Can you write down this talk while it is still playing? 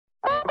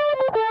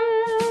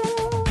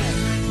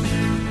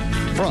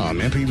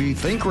From MPB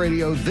Think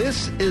Radio,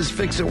 this is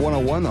Fix It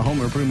 101, the home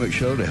improvement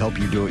show to help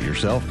you do it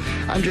yourself.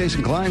 I'm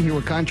Jason Klein here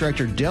with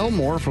contractor Del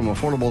Moore from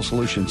Affordable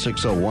Solution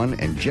 601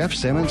 and Jeff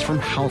Simmons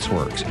from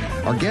Houseworks.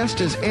 Our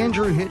guest is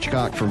Andrew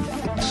Hitchcock from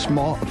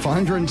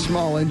Fondren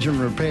Small Engine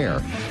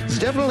Repair. It's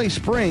definitely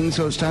spring,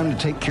 so it's time to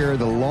take care of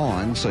the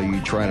lawn. So you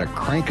try to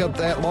crank up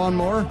that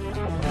lawnmower,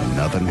 and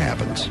nothing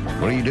happens.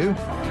 What do?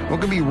 What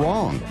could be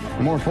wrong?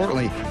 And more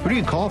importantly, who do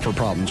you call for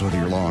problems with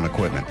your lawn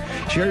equipment?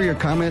 Share your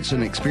comments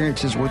and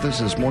experiences with us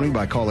this morning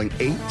by calling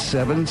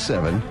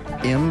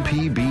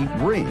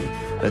 877-MPB-RING.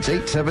 That's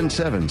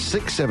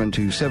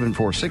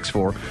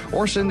 877-672-7464.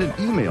 Or send an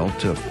email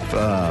to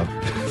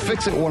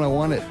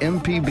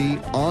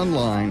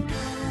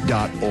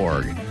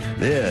fixit101@mpbonline.org.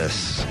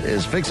 This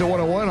is Fix It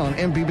 101 on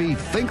MPB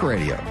Think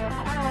Radio.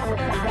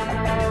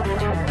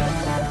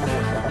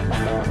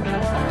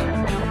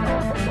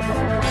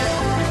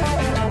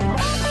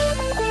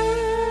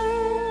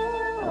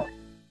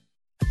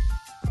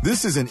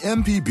 This is an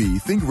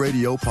MPB Think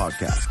Radio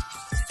podcast.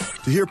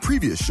 To hear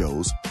previous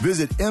shows,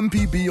 visit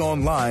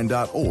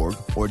mpbonline.org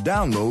or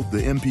download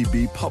the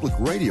MPB Public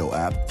Radio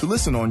app to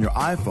listen on your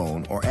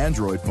iPhone or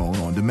Android phone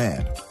on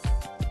demand.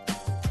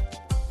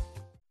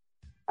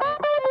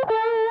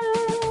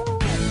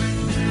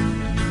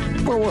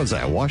 Where was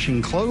that?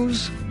 Washing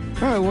clothes?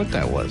 I don't know what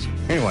that was.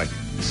 Anyway,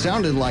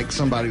 sounded like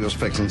somebody was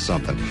fixing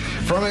something.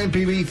 From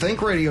MPB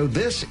Think Radio,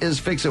 this is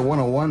Fix It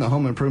 101, the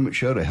home improvement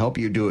show to help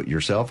you do it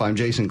yourself. I'm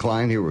Jason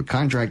Klein here with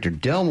contractor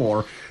Del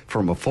Moore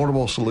from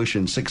Affordable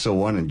Solution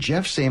 601 and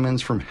Jeff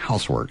Simmons from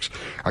Houseworks.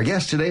 Our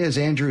guest today is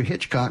Andrew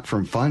Hitchcock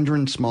from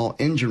Fondren Small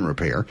Engine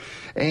Repair,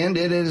 and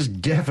it is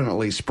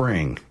definitely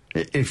spring.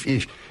 If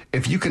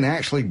you can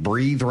actually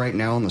breathe right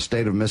now in the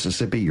state of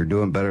Mississippi, you're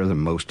doing better than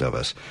most of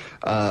us.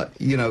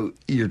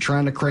 You're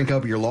trying to crank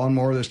up your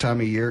lawnmower this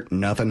time of year.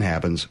 Nothing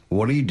happens.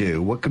 What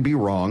do? What could be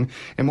wrong?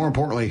 And more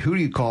importantly, who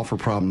do you call for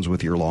problems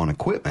with your lawn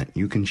equipment?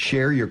 You can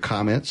share your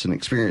comments and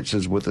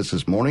experiences with us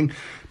this morning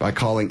by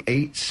calling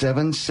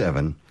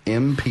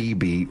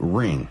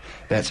 877-MPB-RING.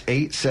 That's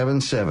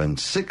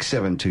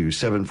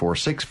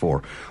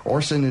 877-672-7464.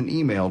 Or send an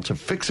email to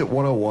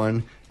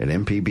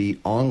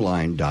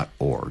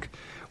fixit101@mpbonline.org.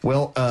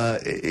 Well,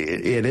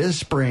 it is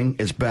spring.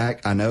 It's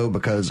back, I know,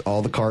 because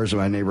all the cars in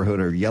my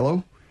neighborhood are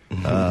yellow.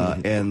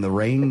 And the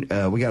rain,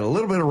 we got a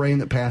little bit of rain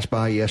that passed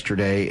by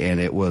yesterday, and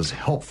it was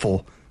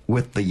helpful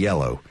with the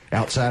yellow.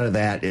 Outside of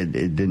that, it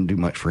didn't do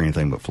much for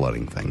anything but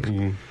flooding things.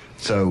 Mm-hmm.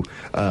 So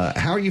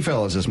how are you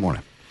fellas this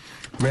morning?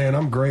 Man,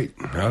 I'm great.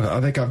 I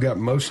think I've got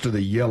most of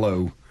the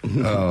yellow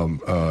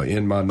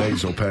in my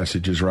nasal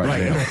passages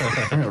right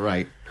now.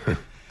 Right.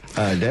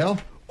 Dale?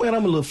 Well,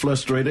 I'm a little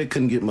frustrated.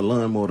 Couldn't get my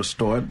lawnmower to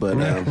start, but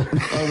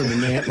other than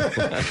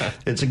that,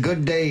 it's a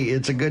good day.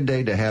 It's a good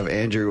day to have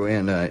Andrew.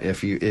 And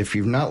if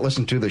you've not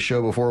listened to the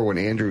show before, when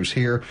Andrew's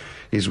here,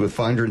 he's with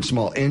Fondren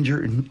Small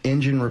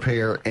Engine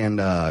Repair and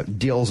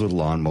deals with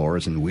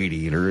lawnmowers and weed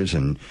eaters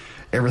and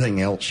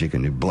everything else you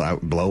can do,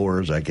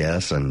 blowers, I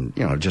guess, and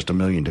just a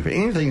million different.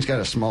 Anything's got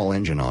a small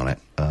engine on it,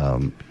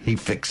 he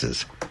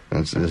fixes.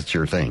 That's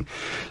your thing.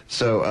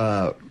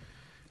 So.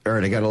 All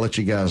right, I got to let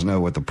you guys know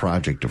what the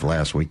project of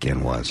last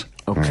weekend was.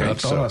 Okay. Right, I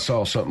thought I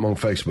saw something on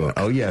Facebook.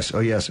 Oh, yes.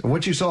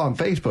 What you saw on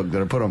Facebook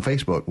that I put on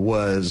Facebook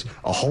was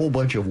a whole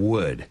bunch of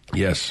wood.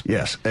 Yes.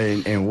 Yes.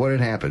 And what had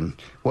happened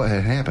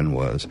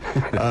was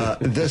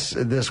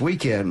this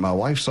weekend, my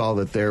wife saw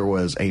that there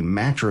was a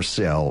mattress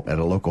sale at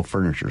a local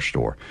furniture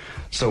store.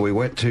 So we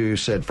went to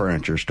said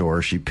furniture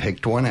store. She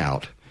picked one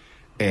out.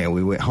 And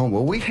we went home.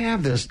 Well, we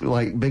have this,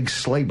 big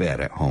sleigh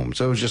bed at home.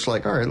 So it was just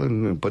like, all right, let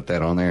me put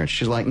that on there. And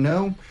she's like,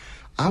 no.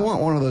 I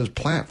want one of those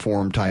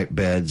platform-type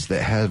beds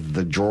that have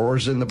the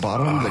drawers in the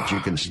bottom that you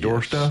can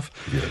store stuff.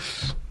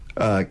 Yes.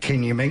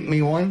 Can you make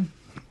me one?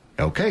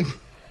 Okay.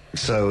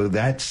 So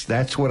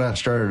that's what I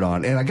started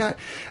on, and I got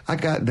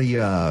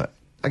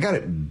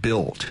it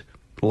built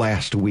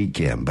last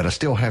weekend, but I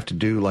still have to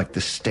do the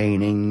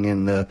staining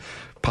and the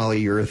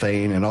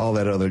polyurethane and all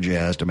that other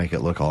jazz to make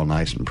it look all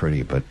nice and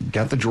pretty. But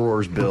got the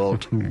drawers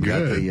built, got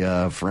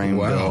the frame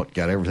built,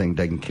 got everything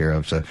taken care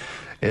of. So.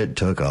 It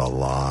took a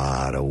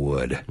lot of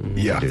wood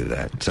to do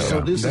that. So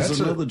this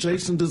is another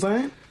Jason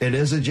design? It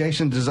is a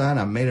Jason design.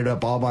 I made it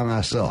up all by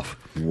myself.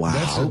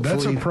 Wow.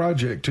 That's a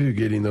project, too,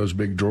 getting those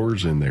big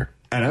drawers in there.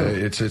 I know.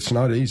 It's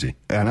not easy.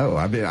 I know.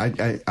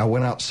 I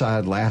went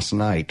outside last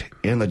night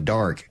in the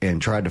dark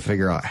and tried to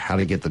figure out how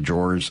to get the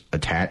drawers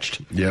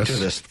attached to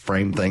this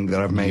frame thing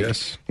that I've made.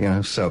 Yes.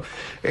 So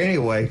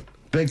anyway,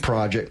 big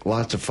project,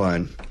 lots of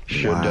fun.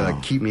 Should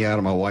keep me out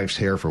of my wife's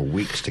hair for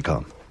weeks to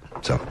come.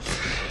 So,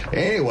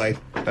 anyway,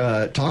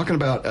 talking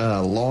about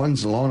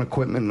lawns, lawn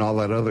equipment, and all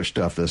that other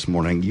stuff this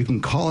morning, you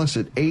can call us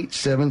at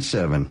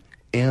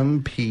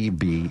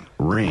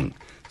 877-MPB-RING.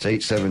 It's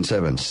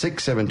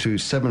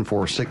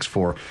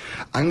 877-672-7464.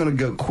 I'm going to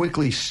go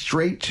quickly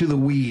straight to the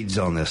weeds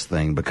on this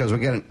thing because we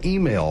got an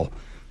email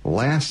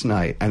last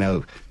night. I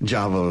know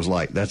Java was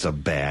like, that's a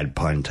bad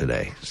pun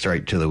today.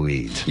 Straight to the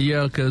weeds.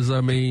 Yeah, because,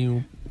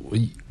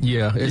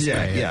 Yeah, it's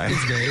Yeah, bad. yeah.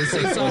 It's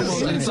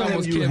bad. It's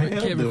almost You have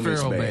Kevin them,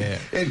 it's Farrell bad.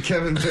 bad. And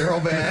Kevin Farrell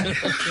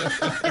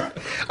bad.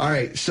 All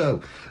right,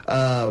 so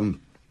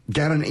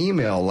got an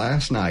email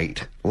last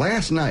night.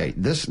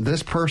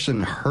 This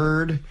person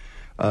heard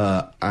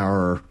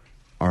our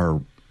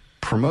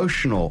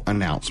promotional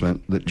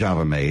announcement that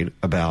Java made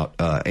about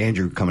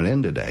Andrew coming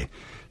in today.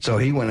 So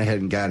he went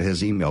ahead and got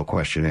his email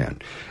question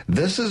in.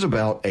 This is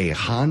about a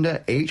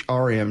Honda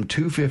HRM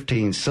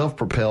 215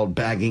 self-propelled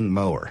bagging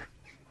mower.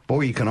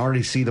 Boy, you can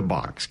already see the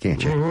box,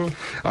 can't you?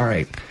 Mm-hmm. All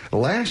right.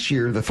 Last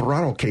year, the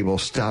throttle cable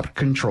stopped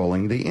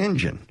controlling the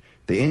engine.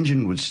 The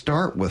engine would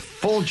start with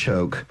full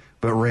choke,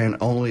 but ran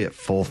only at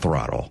full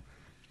throttle.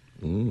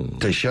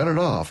 To shut it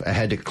off, I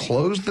had to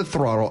close the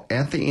throttle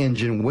at the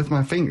engine with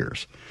my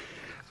fingers.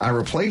 I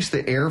replaced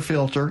the air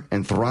filter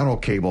and throttle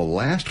cable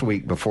last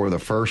week before the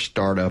first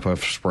startup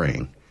of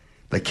spring.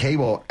 The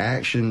cable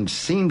action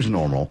seems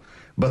normal,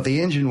 but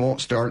the engine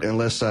won't start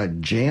unless I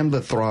jam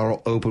the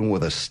throttle open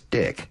with a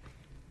stick.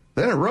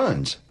 Then it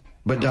runs,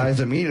 but dies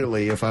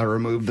immediately if I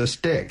remove the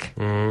stick.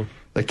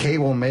 The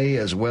cable may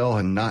as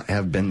well not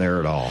have been there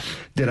at all.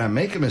 Did I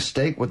make a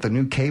mistake with the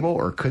new cable,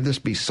 or could this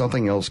be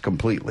something else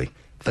completely?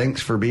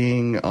 Thanks for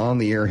being on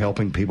the air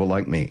helping people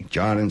like me.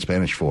 John in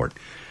Spanish Fort.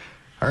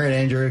 All right,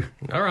 Andrew.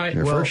 All right.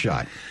 Your first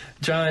shot.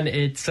 John,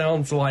 it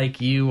sounds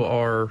like you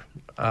are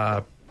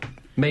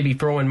maybe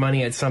throwing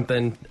money at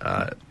something.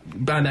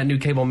 Buying that new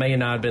cable may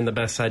not have been the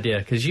best idea,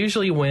 because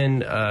usually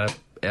when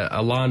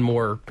a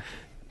lawnmower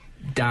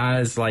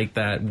dies like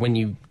that, when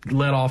you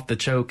let off the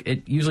choke,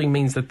 it usually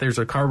means that there's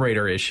a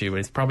carburetor issue.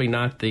 It's probably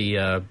not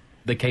the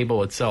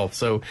cable itself.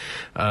 So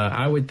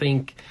I would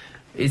think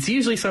it's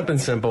usually something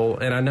simple.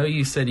 And I know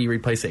you said you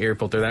replaced the air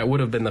filter. That would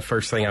have been the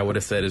first thing I would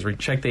have said, is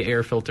check the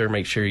air filter,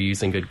 make sure you're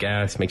using good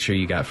gas, make sure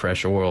you got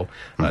fresh oil.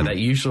 That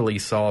usually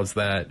solves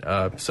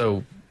that.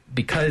 So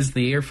because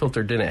the air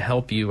filter didn't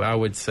help you, I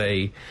would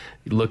say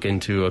look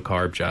into a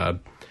carb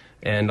job.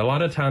 And a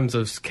lot of times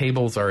those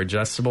cables are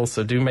adjustable,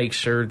 so do make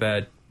sure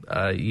that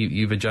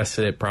you've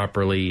adjusted it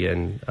properly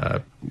and,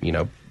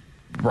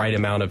 right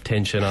amount of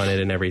tension on it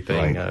and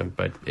everything. Right.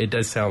 But it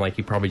does sound like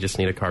you probably just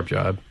need a carb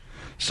job.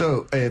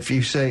 So if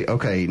you say,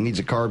 okay, he needs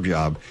a carb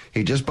job,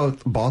 he just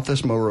bought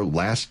this mower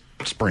last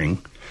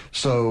spring.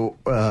 So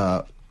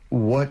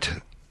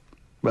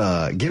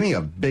give me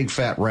a big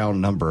fat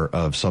round number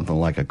of something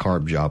like a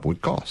carb job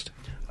would cost.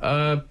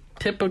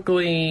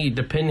 Typically,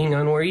 depending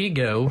on where you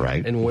go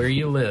and where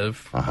you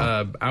live,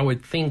 I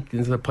would think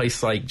in a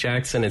place like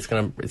Jackson, it's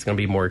gonna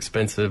be more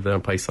expensive than a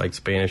place like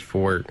Spanish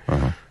Fort.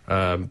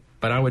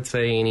 But I would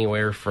say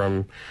anywhere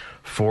from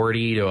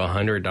 $40 to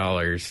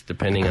 $100,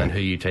 depending on who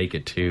you take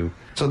it to.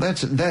 So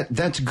that's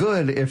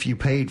good if you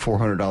paid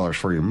 $400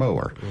 for your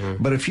mower.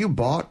 But if you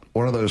bought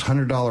one of those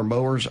 $100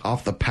 mowers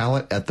off the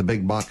pallet at the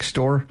big box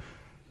store,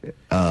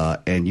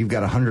 and you've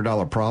got a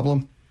 $100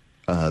 problem,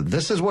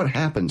 this is what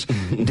happens.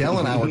 Dell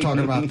and I were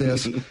talking about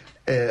this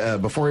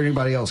before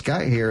anybody else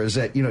got here, is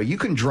that, you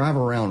can drive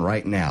around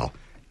right now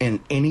in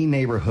any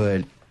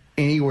neighborhood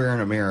anywhere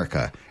in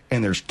America,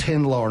 and there's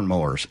 10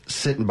 lawnmowers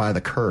sitting by the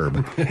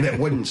curb that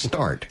wouldn't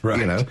start. Right.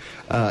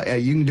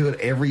 You can do it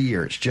every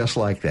year. It's just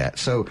like that.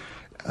 So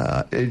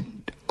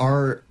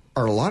are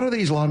a lot of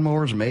these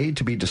lawnmowers made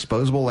to be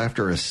disposable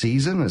after a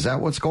season? Is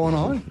that what's going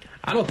on?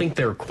 I don't think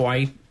they're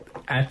quite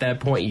at that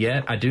point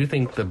yet. I do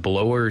think the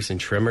blowers and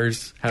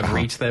trimmers have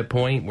reached that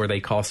point where they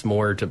cost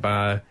more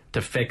to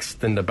fix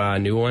than to buy a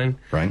new one.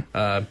 Right.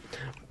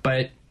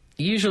 But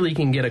usually you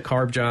can get a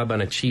carb job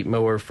on a cheap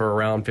mower for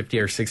around $50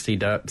 or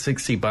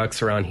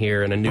 $60 around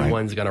here, and a new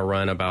one's going to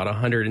run about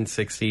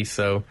 $160.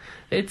 So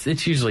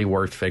it's usually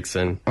worth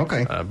fixing.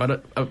 Okay.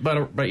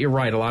 But you're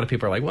right. A lot of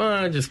people are like,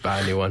 well, just buy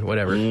a new one,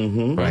 whatever.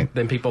 Right.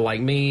 Then people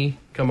like me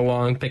come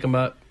along, pick them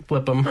up,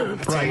 flip them,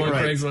 put them on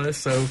Craigslist.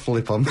 So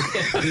flip them,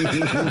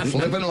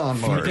 flipping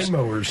lawnmowers, flipping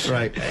mowers.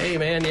 Right. Hey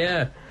man,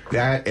 yeah.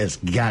 That has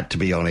got to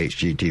be on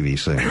HGTV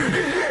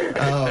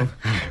soon.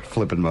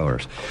 Flipping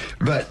mowers.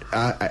 But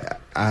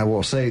I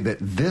will say that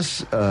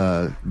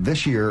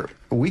this year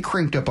we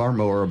cranked up our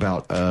mower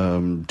about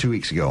 2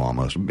 weeks ago,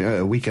 almost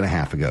a week and a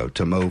half ago,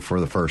 to mow for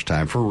the first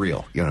time for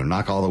real.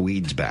 Knock all the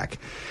weeds back.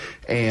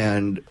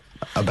 And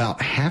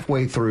about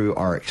halfway through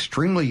our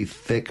extremely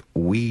thick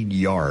weed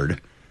yard,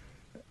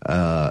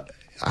 I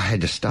had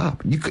to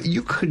stop.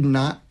 You could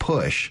not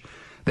push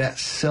that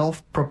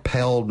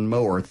self-propelled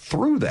mower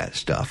through that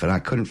stuff, and I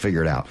couldn't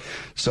figure it out.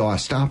 So I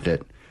stopped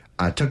it.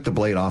 I took the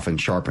blade off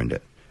and sharpened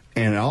it.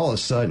 And all of a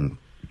sudden,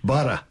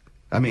 butter.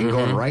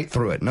 Going right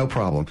through it, no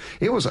problem.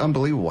 It was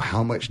unbelievable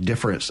how much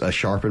difference a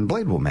sharpened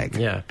blade will make.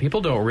 Yeah,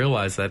 people don't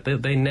realize that.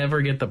 They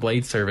never get the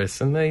blade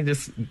service, and they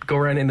just go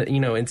around and,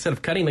 instead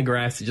of cutting the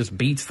grass, it just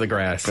beats the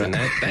grass. And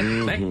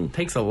that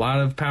takes a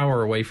lot of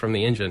power away from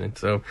the engine. And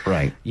so,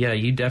 yeah,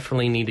 you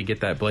definitely need to get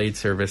that blade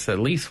service at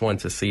least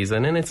once a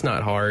season, and it's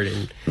not hard.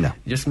 And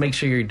just make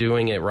sure you're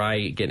doing it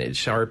right, getting it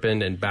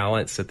sharpened and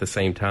balanced at the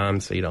same time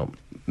so you don't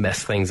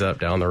mess things up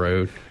down the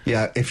road.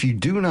 Yeah, if you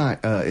do not,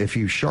 if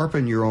you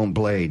sharpen your own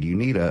blade, you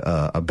need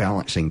a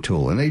balancing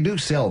tool, and they do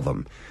sell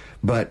them.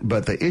 But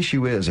the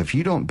issue is, if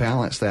you don't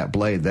balance that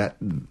blade, that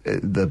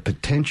the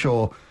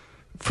potential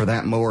for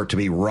that mower to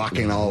be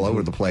rocking all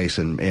over the place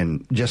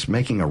and just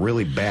making a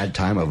really bad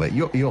time of it,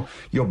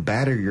 you'll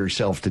batter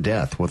yourself to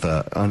death with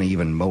a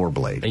uneven mower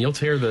blade. And you'll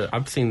tear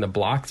I've seen the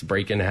blocks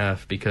break in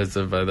half because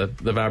of the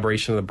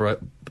vibration of the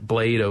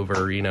blade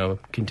over,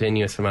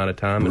 continuous amount of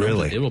time. And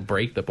Really? It will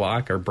break the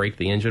block or break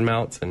the engine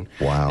mounts. And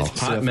Wow. it's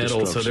hot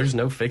metal, so there's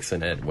no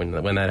fixing it when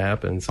that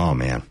happens. Oh,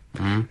 man.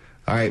 Mm-hmm.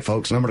 All right,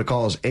 folks, number to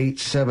call is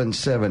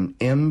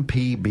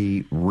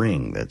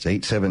 877-MPB-RING. That's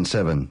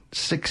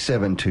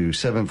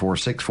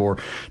 877-672-7464.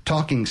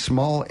 Talking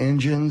small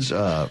engines,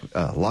 a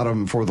lot of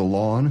them for the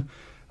lawn.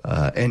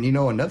 And,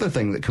 another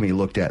thing that can be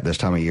looked at this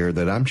time of year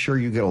that I'm sure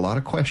you get a lot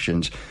of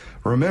questions.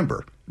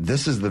 Remember,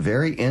 this is the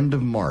very end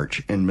of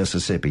March in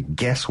Mississippi.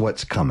 Guess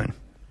what's coming?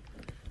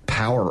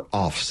 Power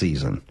off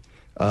season.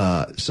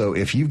 So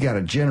if you've got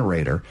a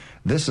generator,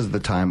 this is the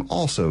time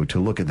also to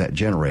look at that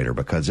generator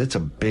because it's a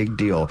big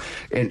deal.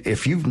 And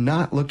if you've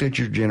not looked at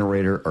your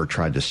generator or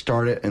tried to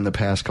start it in the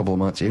past couple of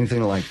months,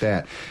 anything like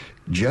that,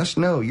 just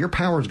know your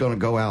power is going to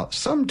go out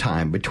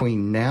sometime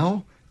between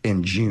now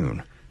and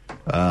June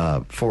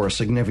for a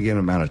significant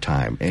amount of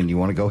time. And you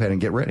want to go ahead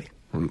and get ready.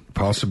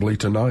 Possibly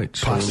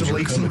tonight.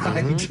 Possibly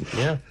tonight.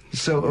 Yeah.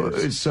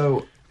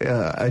 So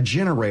a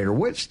generator,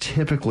 what's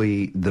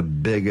typically the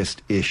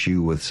biggest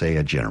issue with, say,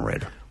 a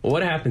generator? Well,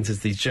 what happens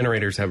is these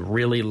generators have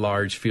really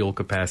large fuel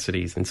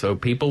capacities, and so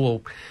people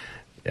will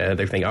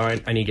they think, "Oh, I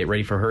need to get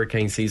ready for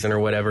hurricane season or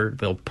whatever."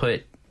 They'll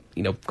put,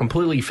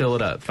 completely fill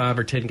it up, 5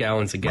 or 10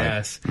 gallons of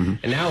gas, and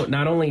now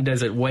not only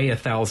does it weigh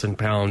 1,000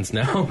 pounds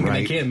now,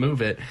 they can't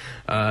move it,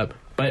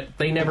 but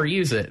they never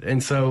use it,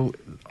 and so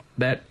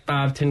that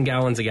 5-10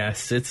 gallons of gas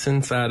sits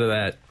inside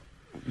of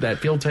that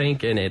fuel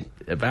tank, and it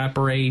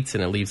evaporates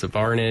and it leaves a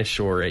varnish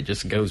or it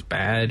just goes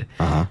bad.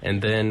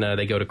 And then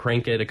they go to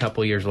crank it a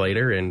couple of years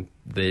later and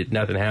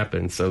nothing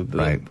happens. So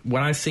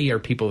what I see are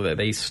people that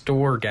they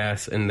store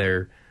gas in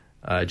their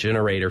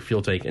generator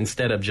fuel tank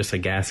instead of just a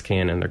gas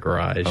can in their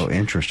garage. Oh,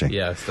 interesting.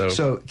 Yeah.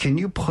 So can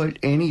you put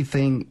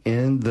anything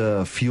in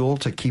the fuel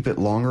to keep it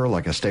longer,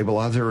 like a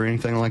stabilizer or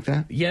anything like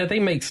that? Yeah, they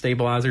make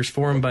stabilizers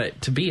for them, but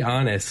to be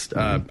honest,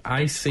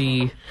 I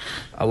see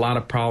a lot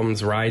of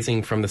problems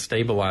rising from the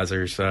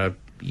stabilizers.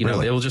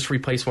 Really? It'll just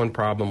replace one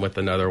problem with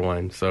another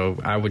one. So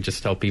I would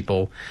just tell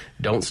people,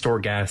 don't store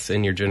gas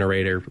in your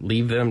generator.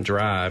 Leave them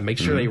dry. Make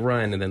sure they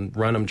run, and then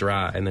run them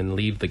dry, and then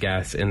leave the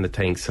gas in the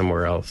tank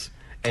somewhere else.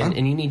 And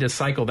you need to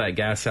cycle that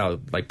gas out.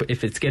 Like,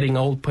 if it's getting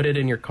old, put it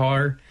in your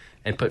car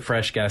and put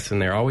fresh gas in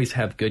there. Always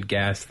have good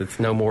gas that's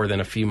no more than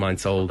a few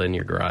months old in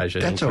your garage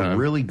at That's any time. a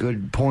really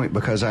good point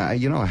because I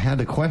had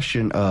the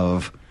question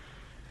of,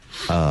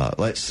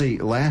 let's see,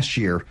 last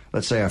year,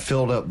 let's say I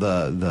filled up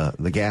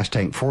the gas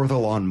tank for the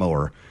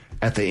lawnmower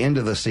at the end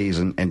of the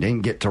season and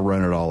didn't get to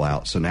run it all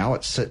out. So now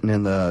it's sitting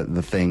in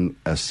the thing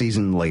a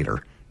season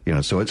later.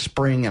 So it's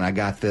spring and I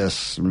got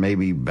this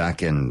maybe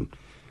back in,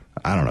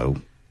 I don't know,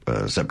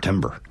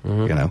 September,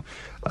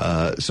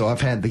 so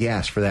I've had the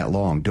gas for that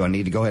long. Do I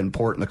need to go ahead and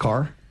pour it in the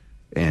car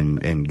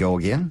and go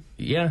again?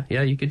 Yeah,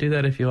 you could do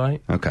that if you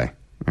like. Okay.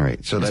 All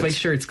right. So Just make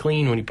sure it's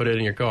clean when you put it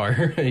in your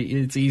car.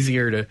 It's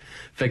easier to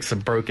fix a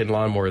broken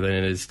lawnmower than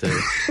it is to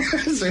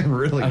that's a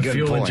really a good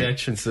fuel point.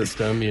 injection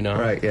system,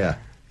 Right, yeah.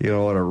 You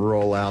don't want to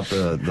roll out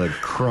the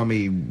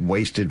crummy,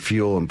 wasted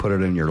fuel and put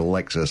it in your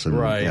Lexus.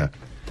 Right. Yeah.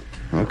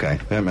 Okay,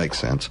 that makes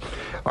sense.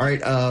 All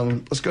right,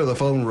 let's go to the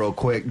phone real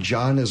quick.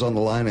 John is on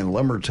the line, and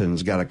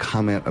Lumberton's got a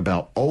comment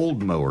about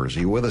old mowers. Are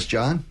you with us,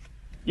 John?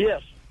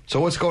 Yes.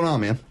 So what's going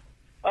on, man?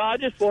 I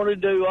just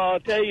wanted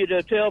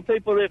to tell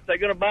people if they're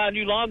going to buy a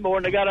new lawnmower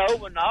and they got an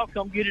oven, I'll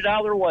come get it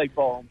out of their way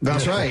for them.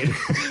 That's right.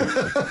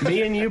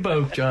 Me and you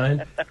both,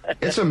 John.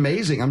 It's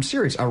amazing. I'm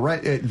serious.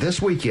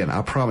 This weekend,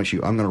 I promise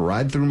you, I'm going to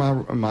ride through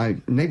my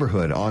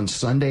neighborhood on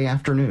Sunday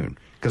afternoon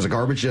because the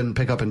garbage didn't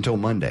pick up until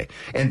Monday.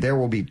 And there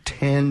will be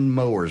 10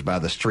 mowers by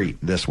the street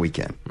this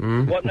weekend.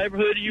 What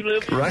neighborhood do you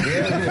live in? Right.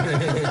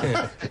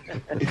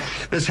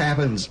 This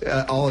happens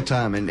all the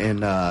time.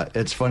 And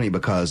it's funny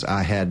because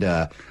I had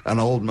an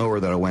old mower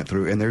that I went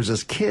through, and there's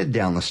this kid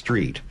down the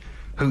street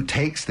who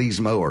takes these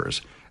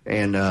mowers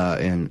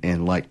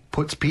and like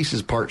puts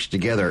parts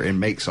together and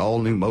makes all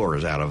new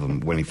mowers out of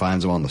them when he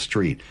finds them on the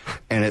street.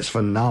 And it's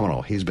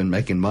phenomenal. He's been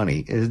making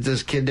money.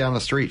 This kid down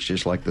the street's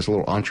just like this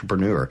little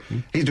entrepreneur.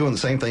 He's doing the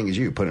same thing as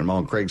you, putting them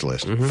on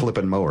Craigslist,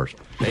 flipping mowers.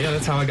 Yeah,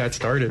 that's how I got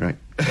started. Right.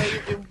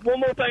 Hey, one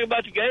more thing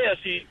about your gas.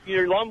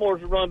 Your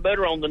lawnmowers run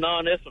better on the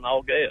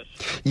non-ethanol gas.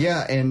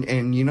 Yeah,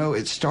 and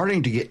it's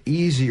starting to get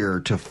easier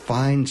to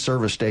find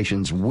service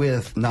stations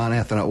with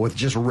non-ethanol, with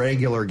just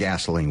regular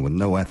gasoline with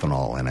no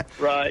ethanol in it.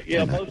 Right,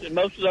 yeah,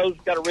 most of those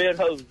got a red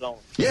hose on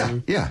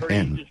them. Yeah.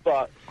 Pretty easy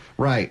spot.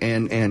 Right,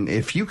 and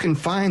if you can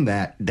find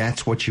that,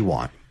 that's what you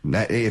want.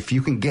 That if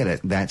you can get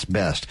it, that's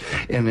best.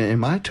 And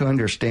am I to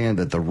understand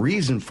that the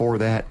reason for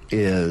that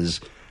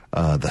is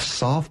the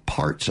soft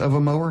parts of a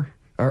mower?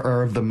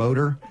 Or of the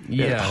motor,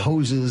 yeah,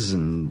 hoses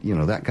and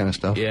that kind of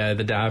stuff. Yeah,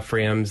 the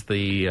diaphragms,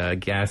 the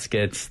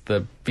gaskets,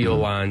 the fuel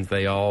lines,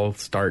 they all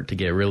start to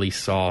get really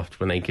soft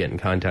when they get in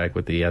contact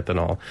with the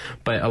ethanol.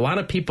 But a lot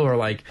of people are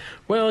like,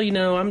 well,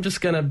 I'm just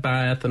going to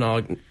buy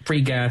ethanol,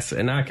 free gas,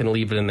 and I can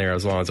leave it in there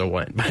as long as I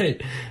want.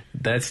 But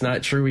that's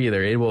not true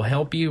either. It will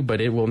help you, but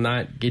it will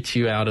not get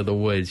you out of the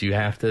woods. You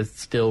have to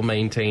still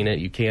maintain it.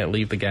 You can't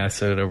leave the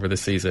gas in it over the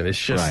season. It's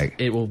just,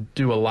 It will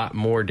do a lot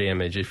more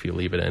damage if you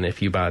leave it in,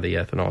 if you buy the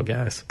ethanol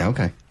gas.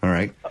 Okay. All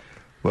right.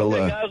 Well,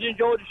 guys,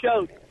 enjoy the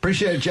show.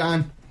 Appreciate it,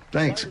 John.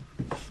 Thanks.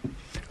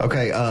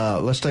 Okay,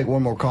 let's take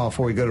one more call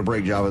before we go to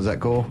break, Java. Is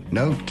that cool?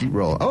 No? Keep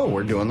rolling. Oh,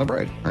 we're doing the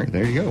break. All right,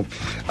 there you go.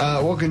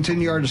 We'll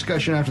continue our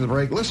discussion after the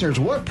break. Listeners,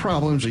 what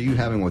problems are you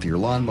having with your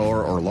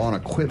lawnmower or lawn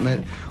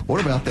equipment? What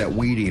about that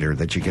weed eater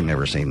that you can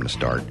never seem to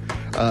start?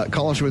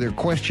 Call us with your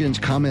questions,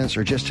 comments,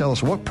 or just tell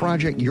us what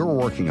project you're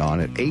working on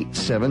at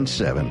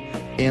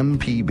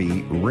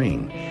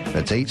 877-MPB-RING.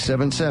 That's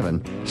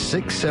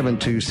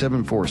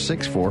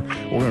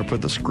 877-672-7464. We're going to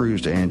put the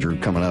screws to Andrew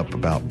coming up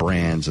about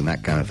brands and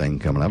that kind of thing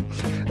coming up.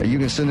 You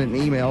can send an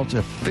email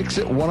to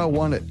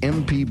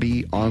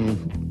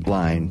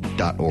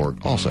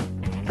fixit101@mpbonline.org. Also,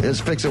 it's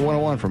Fix It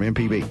 101 from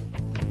MPB.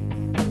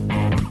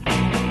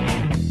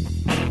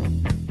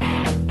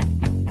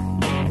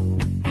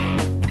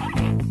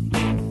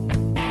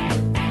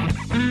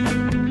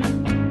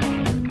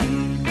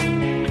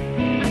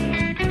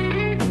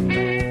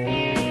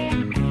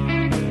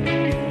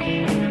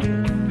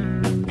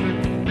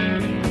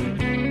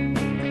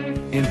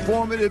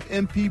 Informative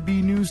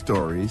MPB news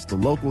stories, the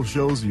local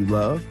shows you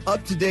love,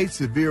 up-to-date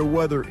severe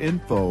weather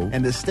info,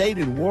 and the state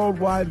and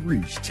worldwide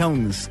reach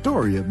telling the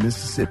story of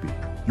Mississippi.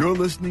 You're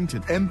listening to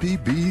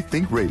MPB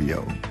Think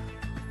Radio.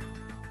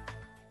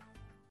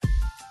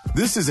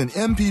 This is an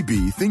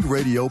MPB Think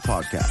Radio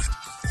podcast.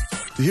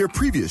 To hear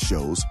previous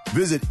shows,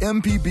 visit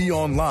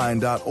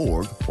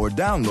mpbonline.org or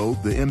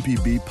download the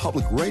MPB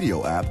Public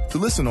Radio app to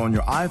listen on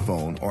your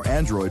iPhone or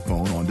Android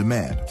phone on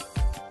demand.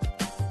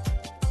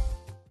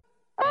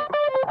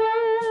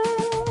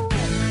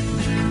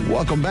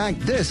 Welcome back.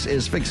 This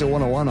is Fix It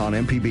 101 on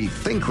MPB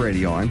Think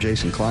Radio. I'm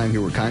Jason Klein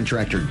here with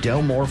contractor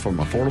Delmore from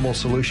Affordable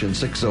Solutions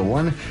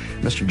 601.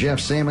 Mr. Jeff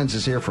Sammons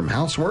is here from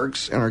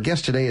Houseworks, and our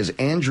guest today is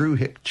Andrew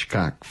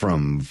Hitchcock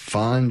from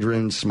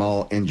Fondren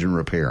Small Engine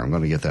Repair. I'm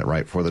going to get that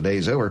right before the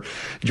day's over.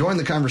 Join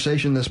the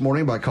conversation this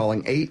morning by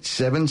calling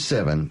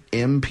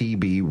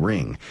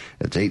 877-MPB-RING.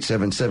 That's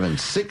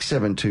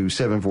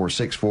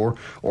 877-672-7464,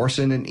 or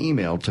send an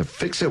email to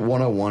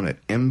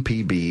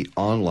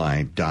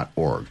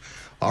fixit101@mpbonline.org.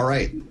 All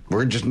right,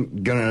 we're just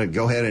going to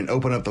go ahead and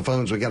open up the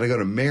phones. We got to go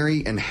to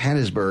Mary in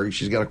Hattiesburg.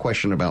 She's got a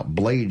question about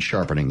blade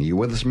sharpening. Are you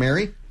with us,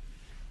 Mary?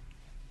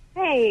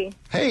 Hey.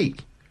 Hey.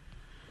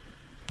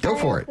 Go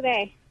for it.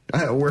 Today.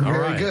 We're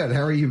very good.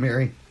 How are you,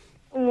 Mary?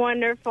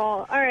 Wonderful.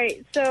 All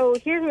right, so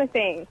here's my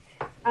thing.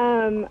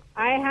 I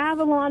have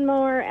a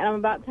lawnmower, and I'm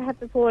about to have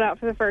to pull it out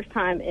for the first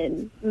time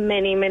in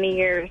many, many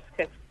years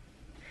because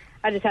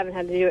I just haven't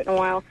had to do it in a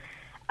while.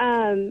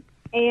 And...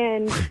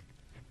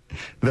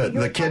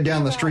 The kid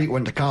down the street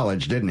went to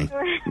college, didn't he?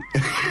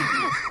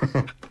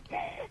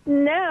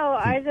 No,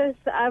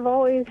 I've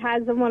always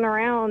had someone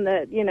around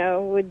that,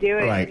 would do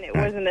it, and it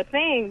wasn't a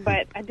thing,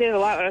 but I did it a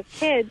lot when I was a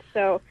kid,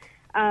 so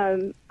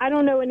I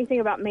don't know anything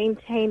about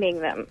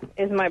maintaining them,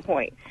 is my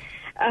point.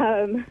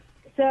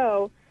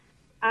 So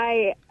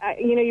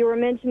you were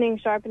mentioning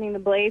sharpening the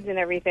blades and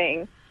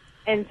everything,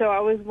 and so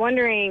I was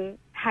wondering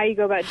how you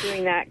go about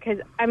doing that, because,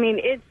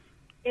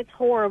 it's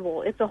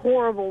horrible. It's a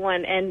horrible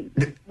one.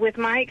 And with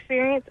my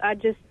experience, I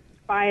just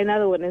buy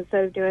another one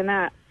instead of doing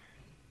that.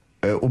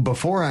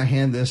 Before I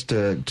hand this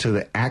to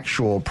the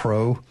actual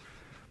pro,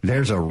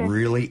 there's a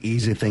really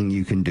easy thing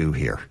you can do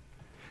here.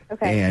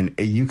 Okay. And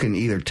you can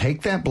either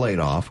take that blade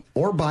off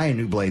or buy a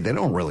new blade. They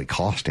don't really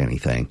cost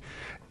anything.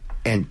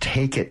 And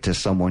take it to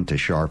someone to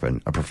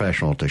sharpen, a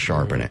professional to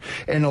sharpen it.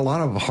 And a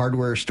lot of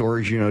hardware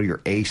stores,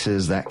 your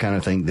Aces, that kind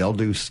of thing, they'll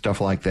do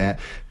stuff like that.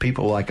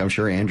 People like, I'm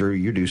sure, Andrew,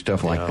 you do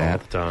stuff like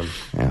that. All the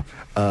time.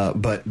 Yeah.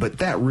 But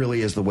that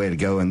really is the way to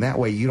go. And that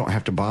way you don't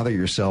have to bother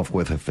yourself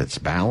with if it's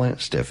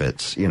balanced, if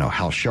it's,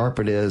 how sharp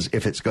it is,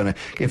 if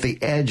the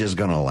edge is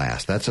going to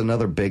last. That's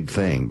another big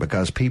thing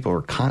because people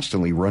are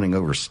constantly running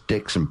over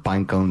sticks and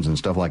pine cones and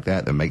stuff like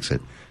that makes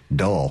it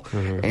dull.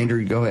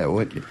 Andrew, go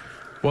ahead.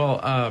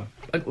 Well,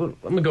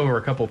 let me go over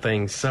a couple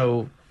things.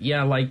 So,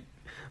 yeah, like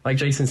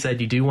Jason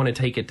said, you do want to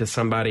take it to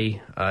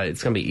somebody.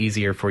 It's going to be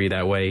easier for you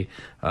that way.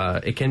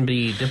 It can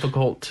be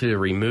difficult to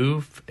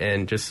remove,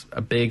 and just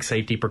a big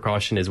safety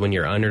precaution is when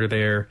you're under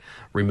there,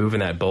 removing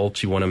that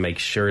bolt, you want to make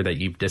sure that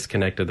you've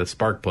disconnected the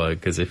spark plug,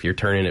 because if you're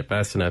turning it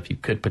fast enough, you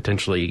could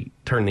potentially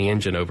turn the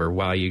engine over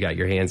while you got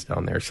your hands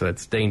down there. So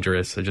that's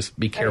dangerous. So just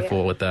be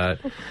careful with that.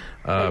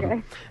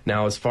 Okay.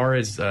 Now, as far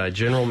as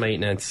general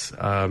maintenance,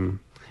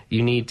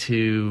 you need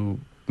to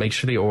make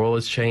sure the oil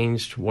is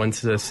changed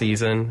once a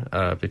season.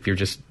 If you're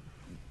just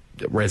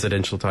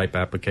residential type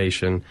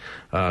application.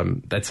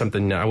 That's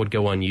something I would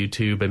go on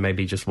YouTube and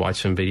maybe just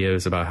watch some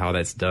videos about how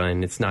that's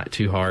done. It's not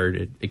too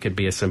hard. It could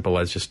be as simple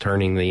as just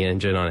turning the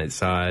engine on its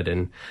side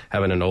and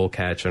having an oil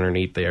catch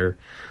underneath there.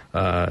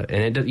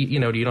 And you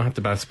don't have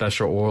to buy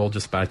special oil.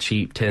 Just buy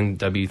cheap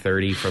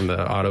 10W30 from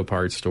the auto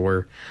parts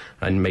store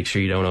and make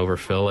sure you don't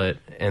overfill it.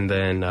 And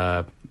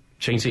then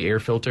change the air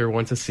filter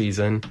once a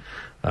season.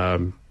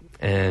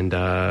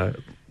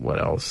 What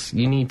else?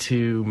 You need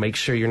to make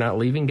sure you're not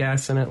leaving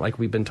gas in it like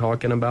we've been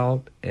talking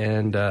about.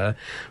 And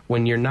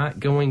when you're not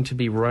going to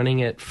be running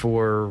it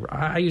for,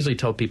 I usually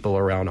tell people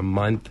around a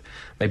month,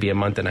 maybe a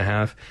month and a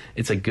half,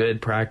 it's a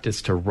good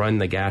practice to run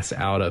the gas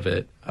out of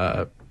it.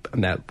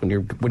 That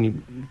when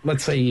you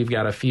let's say you've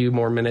got a few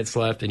more minutes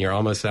left and you're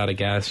almost out of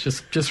gas,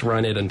 just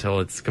run it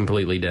until it's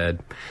completely dead.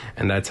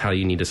 And that's how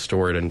you need to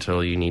store it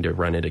until you need to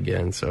run it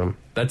again. So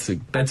that's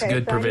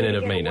good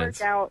preventative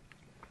maintenance.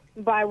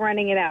 By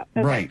running it out.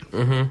 Okay. Right.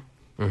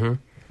 Mm-hmm.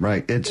 Mm-hmm.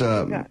 Right. It's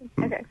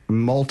okay.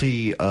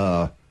 Multi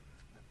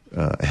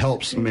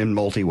helps in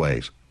multi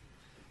ways.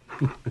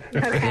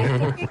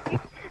 Okay.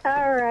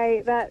 All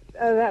right.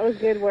 That was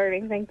good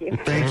wording. Thank you.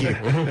 Thank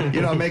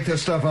you. I make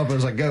this stuff up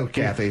as I go,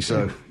 Kathy.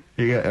 So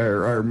you got,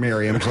 or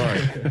Mary, I'm sorry.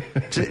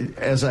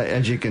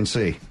 As you can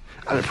see,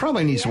 I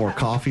probably need some more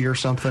coffee or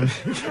something.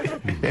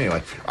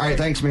 Anyway, all right.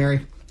 Thanks,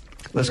 Mary.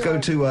 Let's go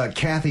to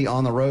Kathy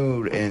on the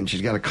road, and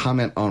she's got a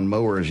comment on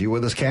mowers. You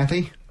with us,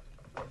 Kathy?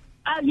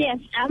 Yes,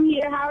 I'm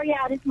here. How are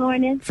y'all this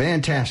morning?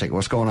 Fantastic.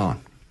 What's going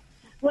on?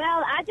 Well,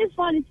 I just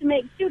wanted to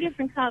make two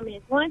different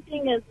comments. One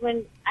thing is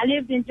when I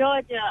lived in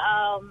Georgia,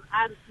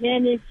 I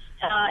managed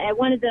at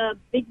one of the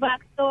big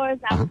box stores.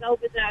 I was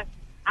over the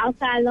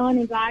outside lawn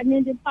and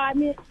gardening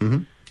department.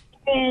 Mm-hmm.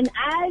 And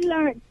I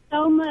learned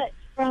so much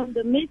from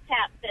the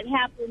mishaps that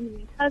happen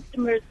when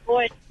customers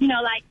bought,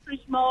 like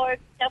push mowers,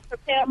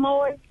 self-propelled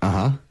mowers.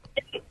 Uh-huh.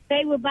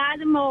 They would buy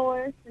the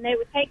mowers, and they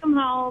would take them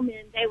home,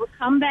 and they would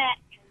come back,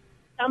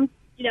 and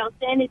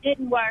saying it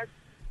didn't work.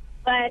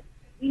 But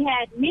we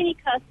had many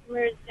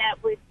customers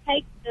that would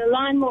take the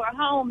lawnmower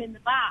home in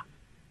the box,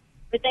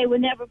 but they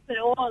would never put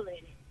oil in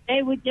it.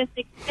 They would just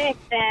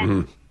expect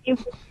that it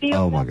would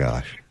fill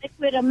a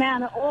liquid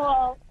amount of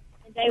oil,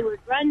 and they would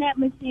run that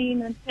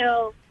machine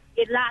until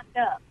it locked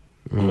up.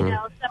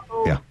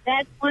 So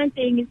that's one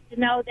thing is to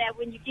know that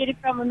when you get it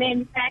from a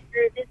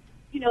manufacturer, if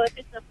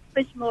it's a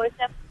push mower,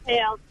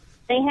 self-propelled,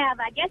 they have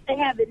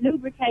it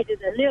lubricated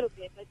a little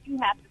bit, but you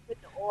have to put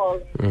the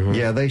oil in. Mm-hmm.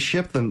 Yeah, they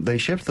ship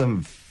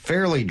them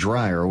fairly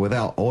dry or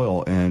without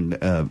oil, and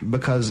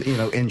because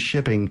in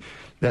shipping,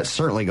 that's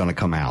certainly going to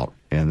come out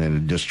and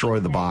then destroy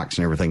the box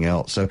and everything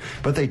else. So,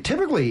 but they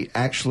typically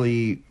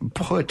actually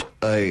put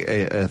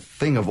a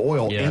thing of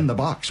oil in the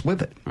box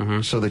with it,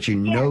 so that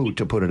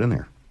to put it in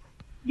there.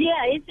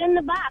 Yeah, it's in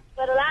the box,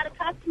 but a lot of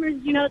customers,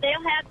 they'll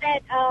have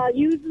that.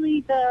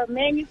 Usually, the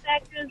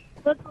manufacturer's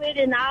booklet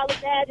and all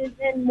of that is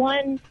in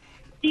one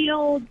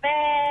sealed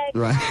bag.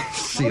 Right,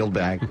 sealed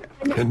bag.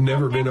 And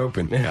never been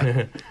opened. Yeah.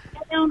 They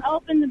don't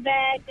open the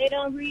bag. They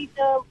don't read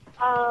the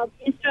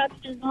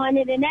instructions on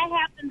it, and that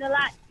happens a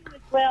lot too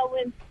as well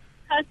when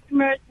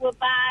customers will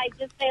buy,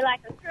 just say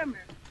like a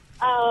trimmer,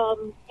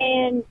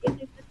 and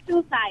it's just a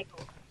 2-cycle.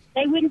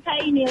 They wouldn't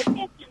pay any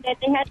attention that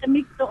they had to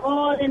mix the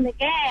oil and the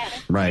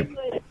gas. Right. They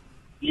would,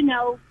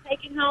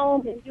 take it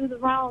home and do the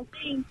wrong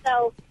thing.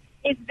 So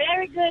it's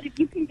very good if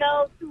you can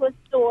go to a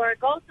store,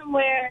 go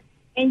somewhere,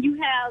 and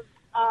you have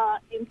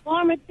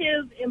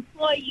informative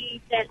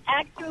employees that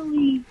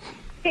actually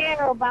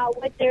care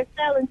about what they're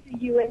selling to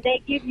you, and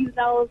they give you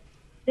those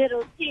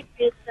little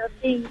tidbits of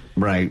things.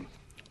 Right.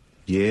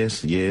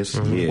 Yes.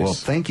 Well,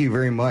 thank you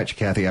very much,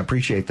 Kathy. I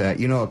appreciate that.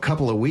 A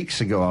couple of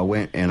weeks ago, I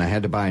went and I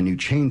had to buy a new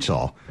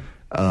chainsaw.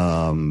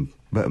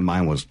 But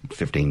mine was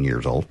 15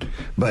 years old.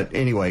 But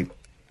anyway,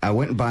 I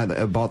went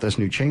and bought this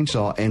new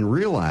chainsaw and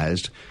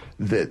realized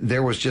that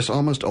there was just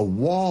almost a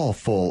wall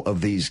full of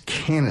these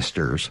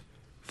canisters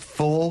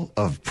full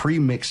of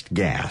pre-mixed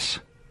gas.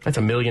 That's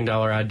 $1 million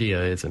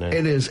idea, isn't it?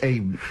 It is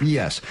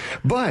yes.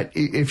 But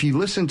if you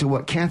listen to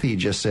what Kathy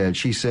just said,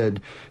 she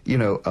said,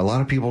 a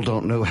lot of people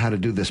don't know how to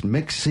do this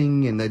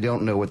mixing, and they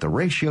don't know what the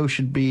ratio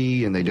should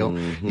be, and they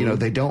don't,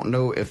 they don't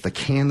know if the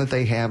can that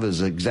they have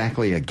is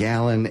exactly a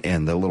gallon,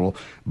 and the little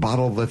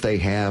bottle that they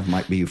have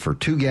might be for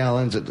 2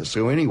 gallons.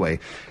 So anyway,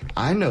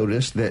 I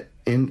noticed that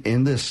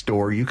in this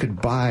store, you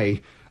could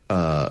buy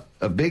a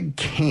big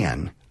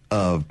can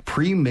of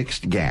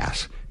pre-mixed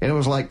gas, and it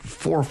was like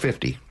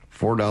 $4.50.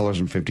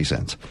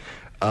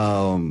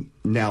 $4.50.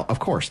 Now, of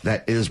course,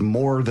 that is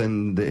more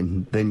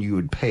than you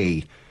would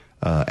pay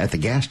at the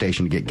gas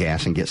station to get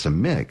gas and get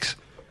some mix.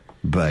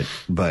 But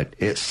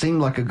it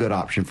seemed like a good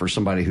option for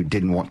somebody who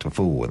didn't want to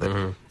fool with it.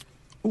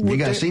 Mm-hmm. You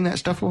guys seen that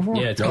stuff before?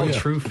 Yeah, it's called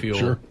True Fuel.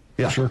 Sure.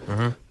 Yeah. Sure.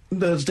 Mm-hmm.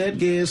 Does that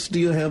gas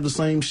still have the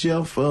same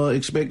shelf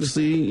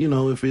expectancy?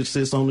 If it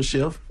sits on the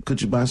shelf,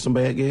 could you buy some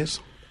bad gas?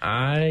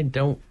 I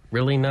don't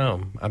really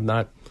know. I'm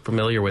not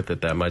familiar with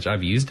it that much.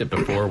 I've used it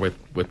before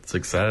with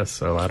success,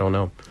 so I don't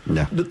know.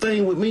 Yeah. The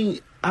thing with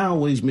me, I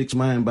always mix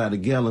mine by the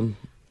gallon,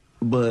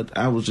 But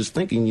I was just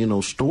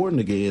thinking, storing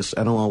the gas,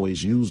 I don't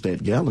always use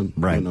that gallon.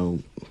 Right.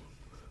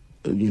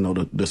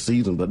 The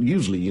season, but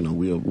usually,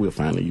 we'll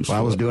find a use. Well,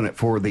 I was doing it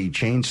for the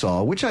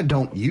chainsaw, which I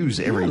don't use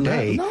every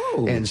day.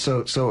 No. And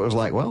so it was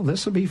like, well,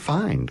 this will be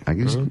fine. I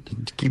guess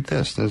keep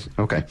this.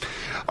 Okay.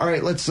 All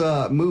right, let's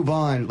move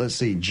on. Let's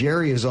see.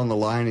 Jerry is on the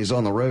line. He's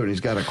on the road.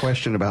 He's got a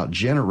question about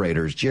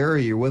generators.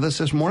 Jerry, you with us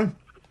this morning?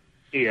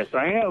 Yes,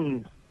 I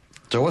am.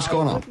 So what's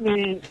going on?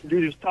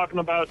 You was talking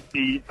about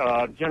the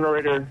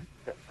generator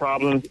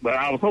problems, but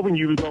I was hoping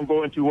you were going to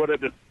go into what are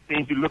the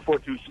things you look for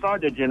to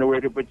start the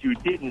generator, but you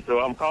didn't. So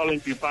I'm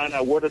calling to find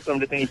out what are some of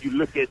the things you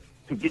look at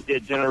to get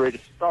that generator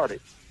started.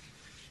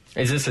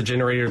 Is this a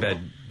generator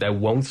that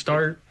won't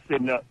start?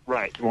 Sitting up,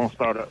 right? It won't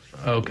start up.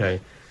 Okay.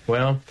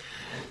 Well,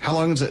 how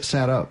long is it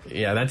set up?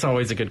 Yeah, that's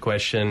always a good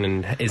question.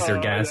 And is there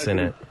gas in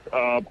it?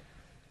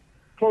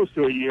 Close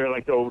to a year,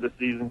 like over the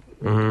season.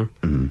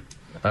 Mm-hmm.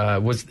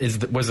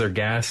 Was there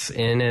gas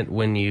in it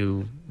when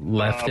you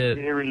left it?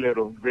 Very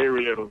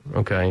little.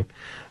 Okay.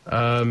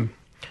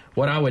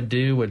 What I would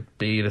do would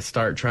be to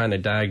start trying to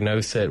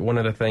diagnose it. One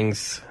of the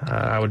things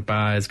I would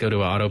buy is go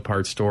to an auto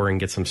parts store and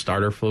get some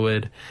starter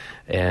fluid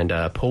and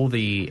pull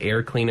the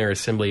air cleaner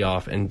assembly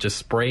off and just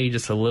spray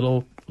just a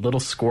little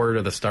squirt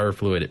of the starter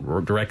fluid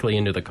directly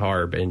into the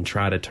carb and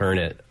try to turn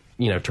it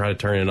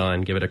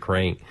on, give it a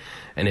crank.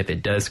 And if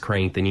it does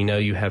crank, then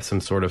you have some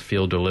sort of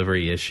fuel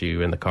delivery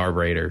issue in the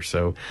carburetor.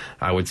 So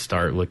I would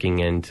start looking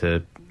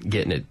into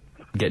getting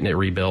it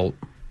rebuilt.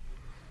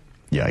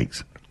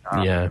 Yikes.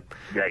 Yeah.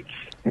 Yikes.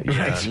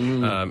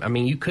 Yeah.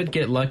 You could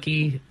get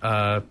lucky.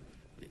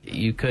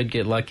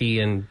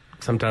 And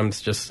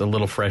sometimes just a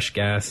little fresh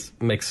gas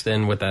mixed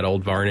in with that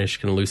old varnish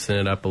can loosen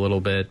it up a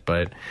little bit.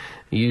 But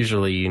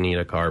usually you need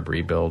a carb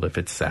rebuild if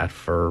it's sat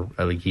for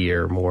a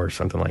year or more,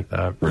 something like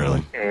that.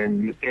 Really?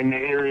 And in the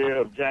area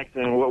of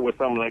Jackson, what would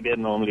something like that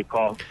normally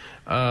cost?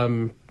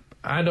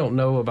 I don't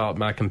know about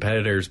my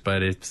competitors,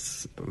 but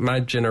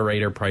my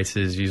generator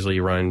prices usually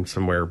run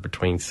somewhere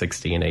between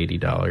 $60 and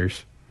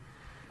 $80.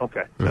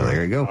 Okay. Well,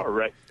 there you go.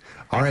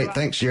 All right.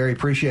 Thanks, Jerry.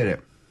 Appreciate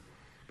it.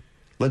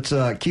 Let's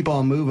keep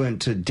on moving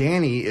to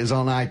Danny is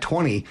on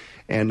I-20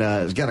 and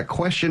has got a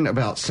question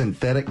about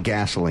synthetic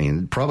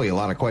gasoline. Probably a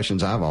lot of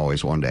questions I've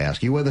always wanted to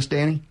ask. You with us,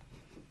 Danny?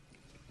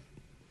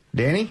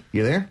 Danny,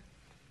 you there?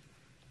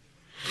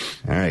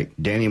 All right.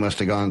 Danny must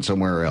have gone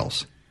somewhere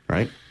else,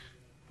 right?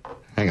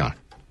 Hang on.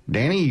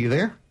 Danny, you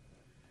there?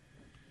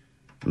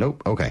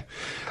 Nope. Okay.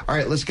 All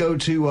right. Let's go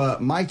to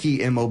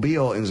Mikey in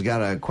Mobile and has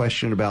got a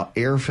question about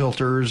air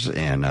filters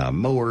and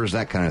mowers,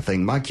 that kind of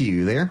thing. Mikey,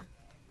 you there?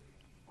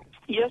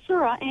 Yes,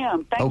 sir, I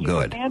am. Thank you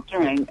good. for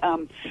answering.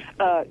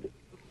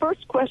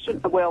 First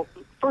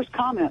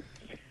comment.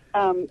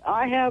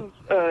 I have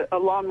a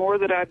lawnmower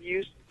that I've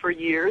used for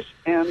years,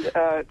 and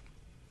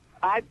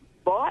I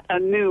bought a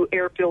new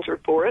air filter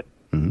for it.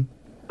 Mm-hmm.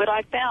 But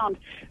I found,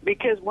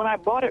 because when I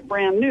bought it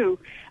brand new,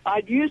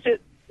 I'd used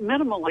it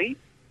minimally,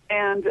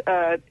 and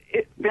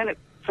then it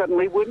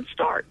suddenly wouldn't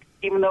start,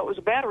 even though it was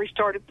a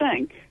battery-started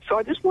thing. So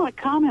I just want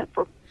to comment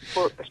for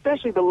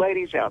especially the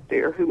ladies out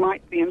there who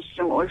might be in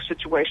similar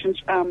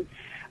situations.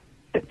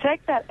 To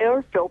take that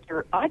air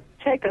filter, I'd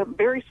take a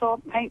very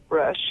soft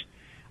paintbrush,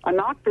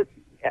 knock it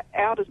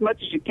out as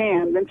much as you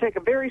can, then take a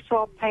very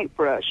soft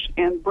paintbrush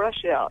and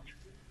brush out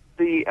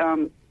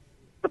the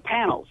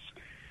panels.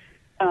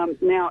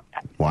 Now,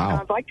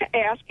 I'd like to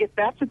ask if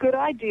that's a good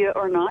idea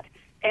or not,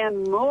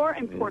 and more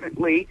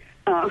importantly,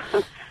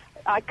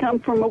 I come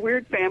from a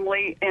weird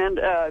family, and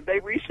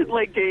they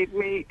recently gave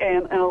me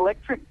an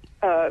electric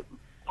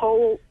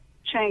pole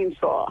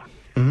chainsaw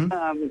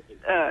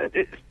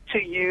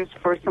to use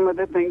for some of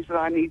the things that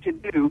I need to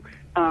do.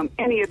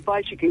 Any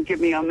advice you can give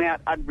me on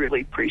that, I'd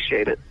really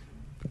appreciate it.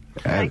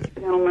 Thank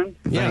you, gentlemen.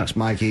 Thanks,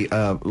 Mikey.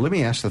 Let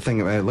me answer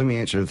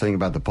the thing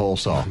about the pole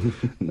saw.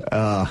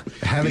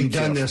 Having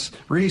done this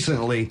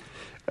recently,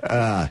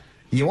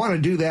 you want to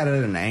do that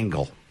at an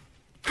angle.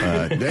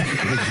 Not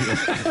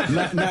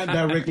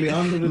directly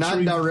under the tree.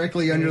 Not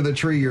directly under the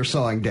tree you're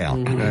sawing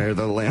down. Or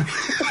the limb.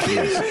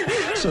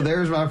 So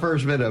there's my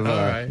first bit of. All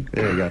right.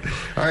 There you go.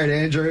 All right,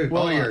 Andrew.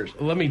 Well, all yours.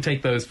 Let me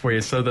take those for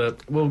you. So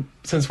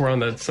since we're on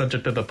the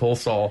subject of the pole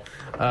saw,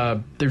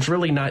 there's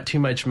really not too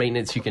much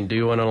maintenance you can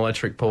do on an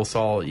electric pole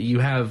saw. You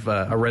have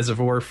a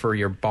reservoir for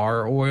your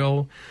bar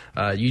oil.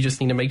 You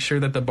just need to make sure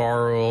that the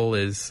bar oil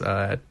is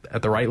at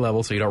the right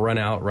level so you don't run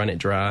out, run it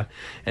dry.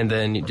 And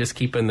then just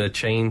keeping the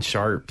chain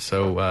sharp.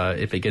 So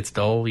if it gets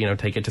dull,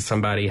 take it to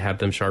somebody, have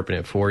them sharpen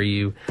it for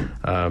you.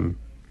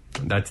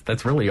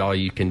 That's really all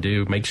you can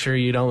do. Make sure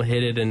you don't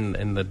hit it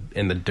in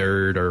the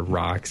dirt or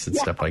rocks and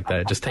stuff like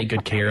that. Just take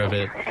good care of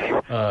it.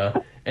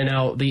 And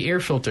now the air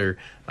filter,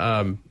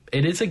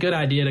 it is a good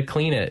idea to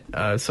clean it.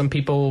 Some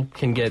people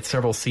can get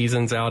several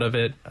seasons out of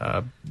it.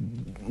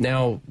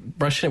 Now,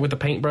 brushing it with a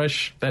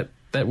paintbrush, that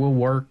will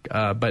work.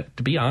 But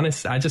to be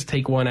honest, I just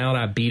take one out,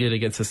 I beat it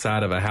against the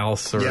side of a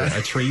house or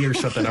a tree or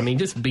something. I mean,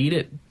 just beat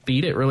it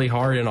beat it really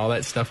hard, and all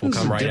that stuff will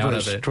come right out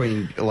of it.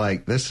 Between,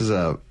 like, this is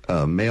a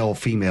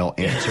male-female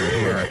answer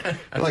here.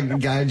 Like, the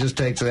guy just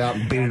takes it out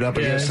and beat it up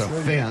against a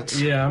fence.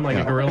 Yeah, I'm like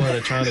a gorilla in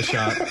a china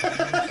shop.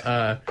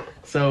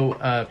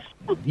 So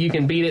you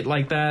can beat it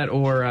like that,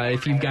 or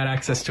if you've got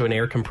access to an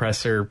air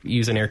compressor,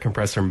 use an air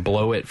compressor and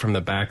blow it from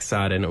the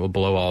backside, and it will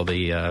blow all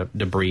the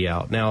debris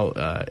out. Now,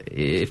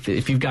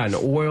 if you've gotten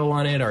oil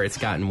on it or it's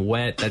gotten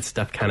wet, that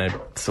stuff kind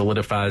of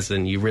solidifies,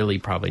 and you really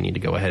probably need to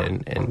go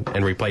ahead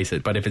and replace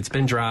it. But if it's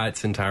been dry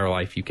its entire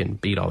life, you can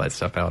beat all that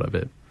stuff out of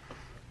it.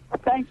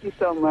 Thank you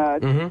so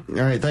much. Mm-hmm.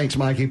 All right, thanks,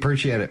 Mikey.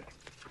 Appreciate it.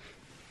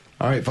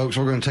 All right, folks,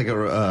 we're going to take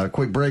a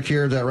quick break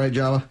here. Is that right,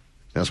 Java?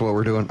 That's what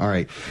we're doing? All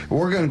right.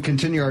 We're going to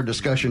continue our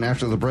discussion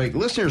after the break.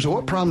 Listeners,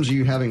 what problems are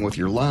you having with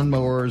your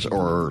lawnmowers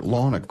or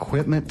lawn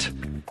equipment?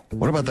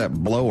 What about that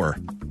blower?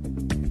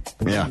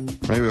 Yeah,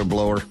 maybe a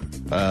blower.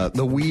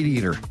 The weed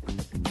eater.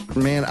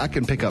 Man, I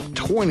can pick up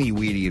 20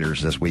 weed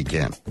eaters this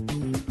weekend.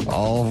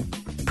 All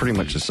pretty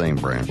much the same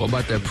brand. What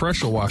about that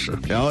pressure washer?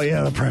 Oh,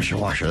 yeah, the pressure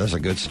washer. That's the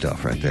good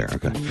stuff right there.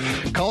 Okay.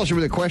 Call us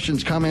with the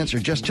questions, comments, or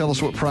just tell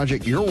us what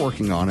project you're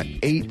working on at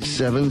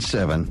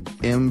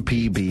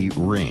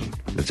 877-MPB-RING.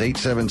 That's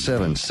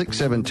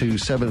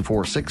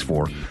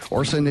 877-672-7464.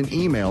 Or send an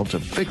email to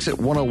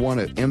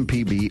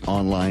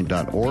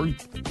fixit101@mpbonline.org.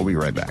 We'll be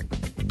right back.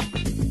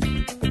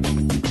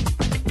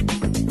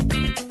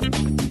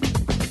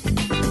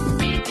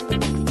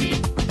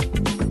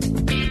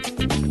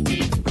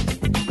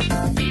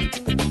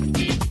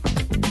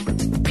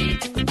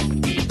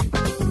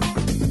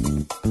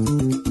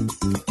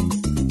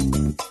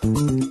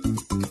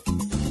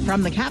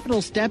 From the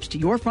Capitol steps to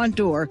your front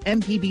door,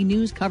 MPB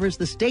News covers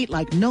the state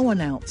like no one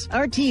else.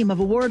 Our team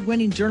of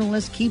award-winning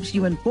journalists keeps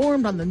you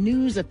informed on the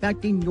news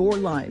affecting your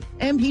life.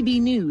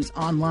 MPB News,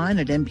 online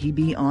at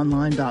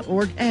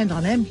mpbonline.org and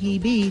on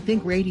MPB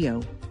Think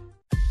Radio.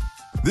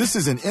 This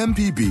is an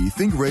MPB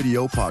Think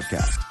Radio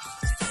podcast.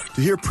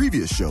 To hear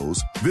previous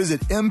shows, visit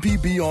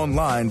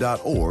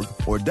mpbonline.org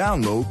or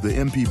download the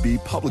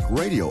MPB Public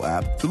Radio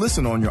app to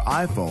listen on your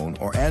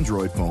iPhone or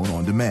Android phone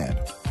on demand.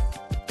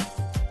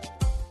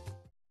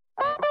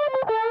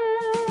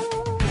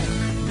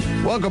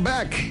 Welcome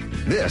back.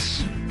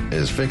 This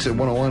is Fix It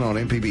 101 on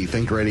MPB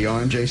Think Radio.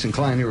 I'm Jason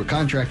Klein here with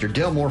contractor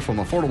Del Moore from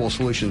Affordable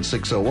Solutions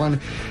 601.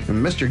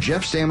 And Mr.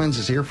 Jeff Sammons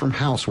is here from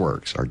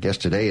Houseworks. Our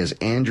guest today is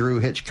Andrew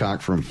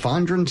Hitchcock from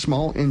Fondren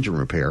Small Engine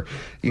Repair.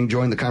 You can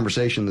join the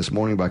conversation this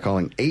morning by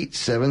calling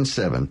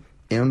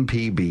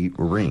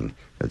 877-MPB-RING.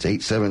 That's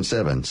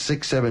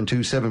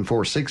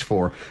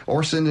 877-672-7464.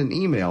 Or send an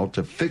email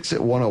to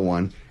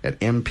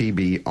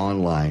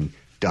fixit101@mpbonline.org.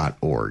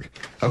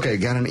 Okay,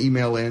 got an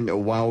email in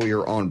while we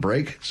were on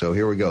break, so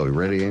here we go. You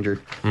ready, Andrew?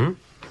 Mm-hmm.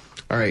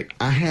 All right,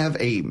 I have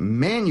a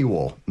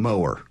manual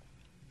mower.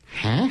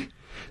 Huh?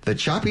 The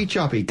choppy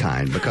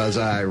kind, because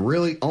I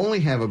really only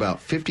have about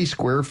 50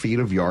 square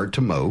feet of yard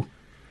to mow.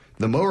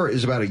 The mower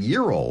is about a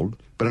year old,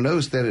 but I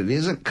noticed that it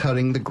isn't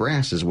cutting the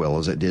grass as well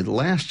as it did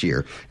last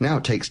year. Now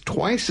it takes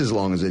twice as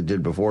long as it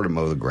did before to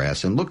mow the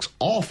grass and looks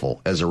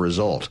awful as a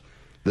result.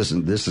 This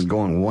is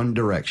going one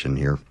direction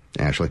here,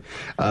 Ashley.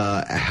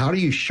 How do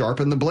you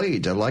sharpen the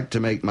blades? I'd like to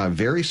make my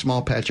very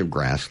small patch of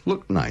grass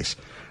look nice.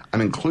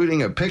 I'm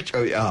including a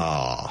picture.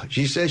 Oh,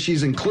 she says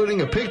she's including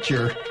a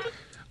picture.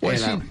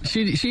 Well,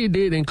 she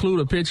did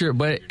include a picture,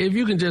 but if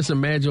you can just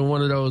imagine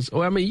one of those,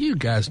 well, I mean, you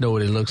guys know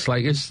what it looks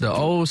like. It's the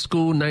old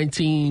school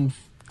 1930s,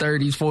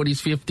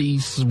 40s,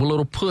 50s, a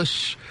little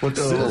push. With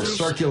the little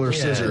circular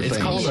scissor It's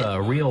thing. called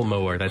a reel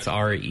mower. That's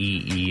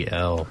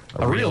REEL.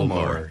 A reel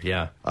mower.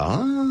 Yeah.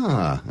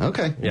 Ah,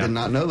 okay. Yeah. Did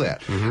not know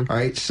that. All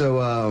right,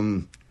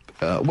 so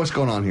what's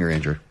going on here,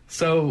 Andrew?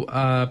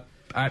 So,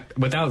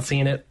 without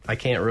seeing it, I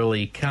can't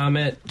really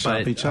comment.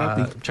 Choppy.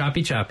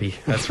 Choppy.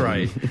 That's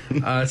right.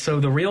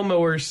 So the reel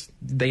mowers,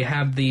 they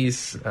have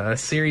these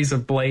series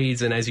of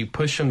blades, and as you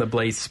push them, the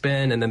blades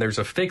spin, and then there's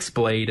a fixed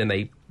blade, and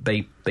they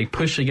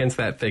push against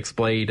that fixed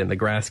blade, and the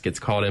grass gets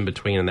caught in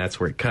between, and that's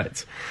where it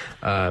cuts.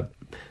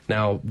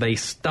 Now, they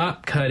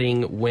stop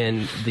cutting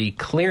when the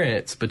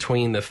clearance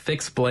between the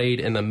fixed blade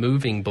and the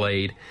moving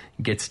blade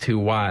gets too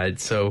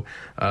wide. So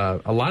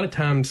a lot of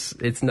times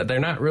they're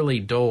not really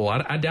dull.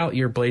 I doubt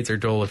your blades are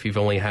dull if you've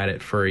only had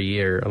it for a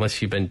year,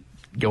 unless you've been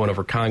going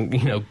over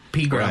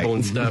pea gravel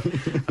and stuff.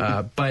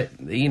 But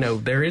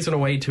there isn't a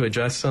way to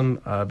adjust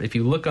them. If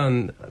you look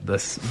on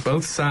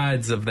both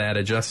sides of that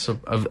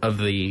of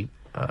the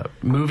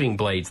moving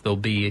blades, there'll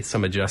be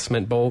some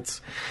adjustment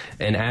bolts,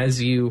 and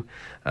as you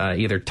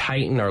either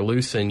tighten or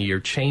loosen, you're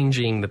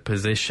changing the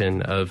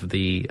position of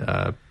the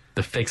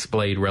fixed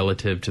blade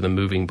relative to the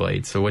moving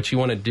blade. So what you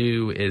want to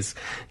do is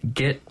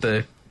get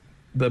the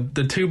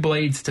two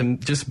blades to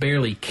just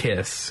barely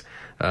kiss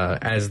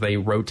as they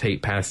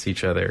rotate past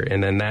each other,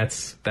 and then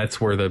that's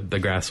where the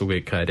grass will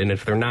get cut. And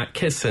if they're not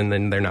kissing,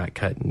 then they're not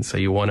cutting. So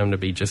you want them to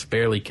be just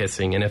barely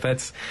kissing. And if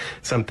that's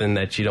something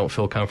that you don't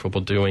feel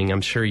comfortable doing,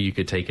 I'm sure you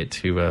could take it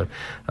to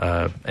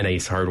an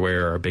Ace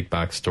Hardware or a big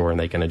box store, and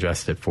they can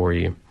adjust it for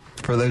you.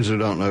 For those who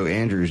don't know,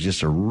 Andrew is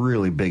just a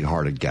really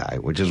big-hearted guy,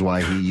 which is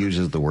why he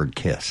uses the word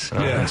kiss.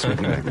 Yes.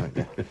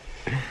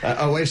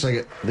 Oh, wait a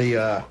second.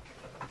 The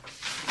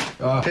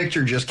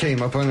picture just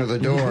came up under the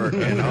door,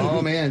 and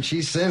oh man,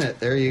 she sent it.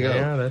 There you go.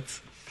 Yeah,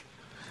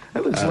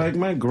 that looks like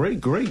my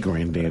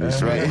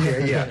great-great-granddaddy's. Right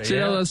here, yeah. See,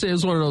 I say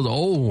it's one of those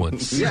old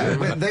ones. Yeah,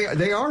 but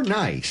they are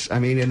nice. I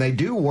mean, and they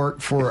do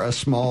work for a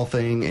small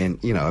thing. And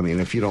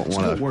if you don't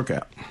want to, it's a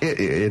workout.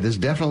 It is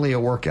definitely a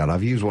workout.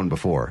 I've used one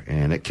before,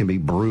 and it can be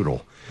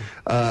brutal.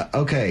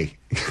 Okay,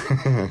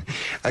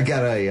 I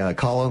got a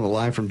call on the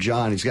line from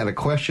John. He's got a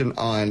question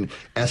on,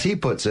 as he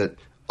puts it,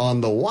 on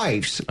the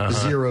wife's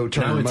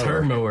zero-turn mower. Now it's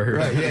her mower.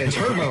 Right, yeah, it's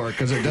her mower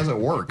because it doesn't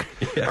work.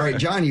 Yeah. All right,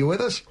 John, you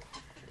with us?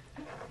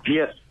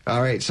 Yes.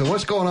 All right, so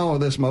what's going on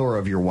with this mower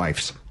of your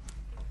wife's?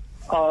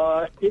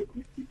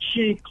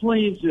 She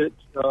cleans it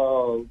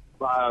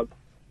by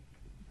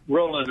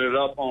rolling it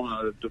up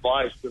on a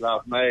device that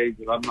I've made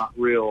that I'm not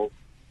real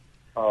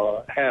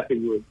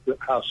happy with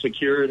how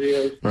secure it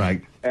is.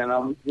 Right. And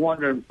I'm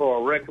wondering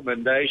for a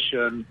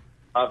recommendation.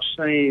 I've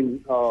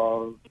seen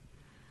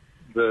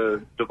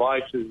the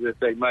devices that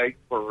they make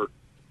for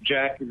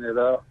jacking it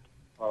up.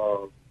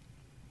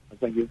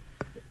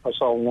 I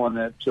saw one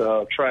at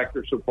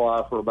Tractor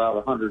Supply for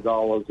about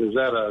 $100. Is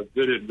that a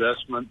good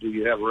investment? Do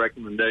you have a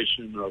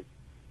recommendation of,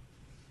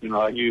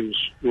 I use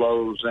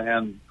Lowe's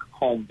and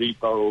Home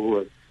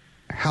Depot.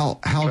 How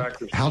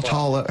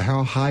tall,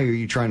 how high are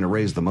you trying to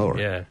raise the mower?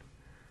 Yeah.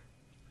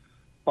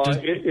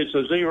 It's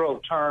a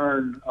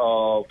zero-turn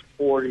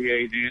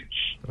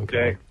 48-inch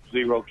deck,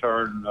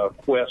 zero-turn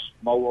Quest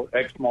mower,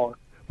 X mower.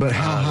 But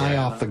how high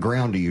off the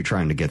ground are you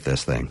trying to get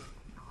this thing?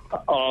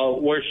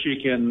 Where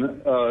she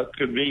can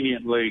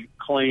conveniently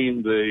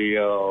clean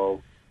the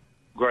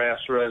grass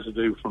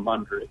residue from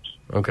under it.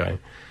 Okay.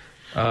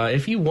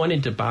 If you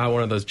wanted to buy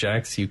one of those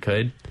jacks, you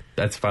could.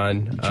 That's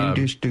fine. You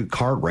just do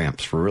car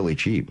ramps for really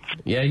cheap.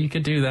 Yeah, you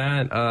could do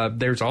that.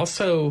 There's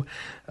also,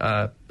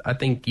 I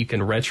think you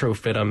can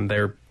retrofit them.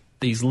 They're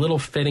these little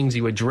fittings.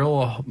 You would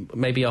drill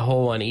maybe a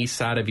hole on each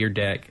side of your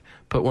deck,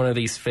 put one of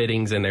these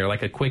fittings in there,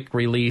 like a quick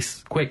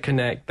release, quick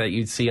connect that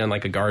you'd see on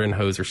like a garden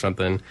hose or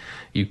something.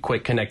 You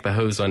quick connect the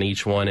hose on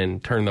each one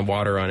and turn the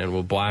water on, and it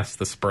will blast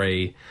the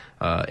spray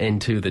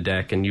into the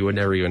deck, and you would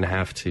never even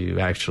have to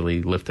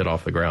actually lift it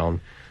off the ground.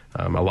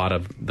 A lot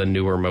of the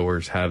newer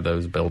mowers have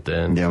those built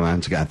in. Yeah,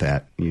 mine's got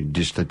that. You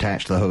just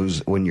attach the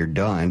hose when you're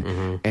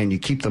done, and you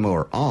keep the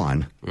mower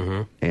on,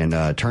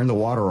 and turn the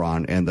water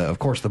on, and of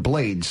course the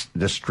blades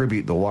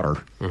distribute the water,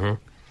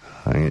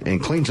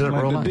 and cleans it up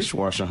like real the nice.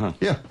 Dishwasher, huh?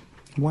 Yeah.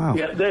 Wow.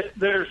 Yeah,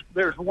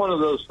 there's one of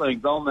those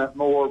things on that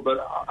mower, but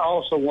I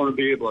also want to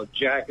be able to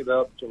jack it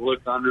up to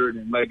look under it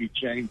and maybe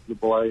change the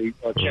blade,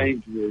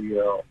 change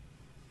the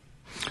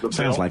Sounds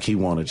belt. like he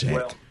wanted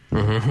jacked.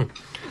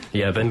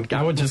 Yeah, then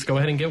I would just go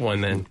ahead and get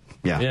one then.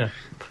 Yeah.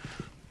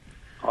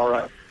 All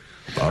right.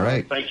 All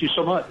right. Thank you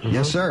so much.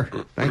 Yes, sir.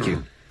 Thank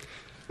you.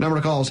 Number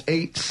to call is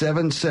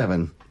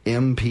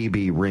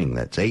 877-MPB-RING.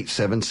 That's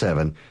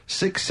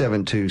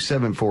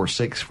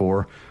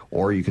 877-672-7464.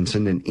 Or you can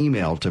send an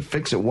email to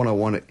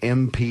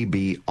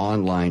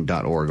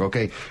fixit101@mpbonline.org.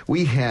 Okay,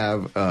 we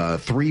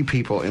have 3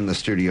 people in the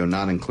studio,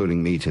 not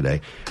including me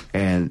today,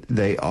 and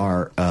they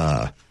are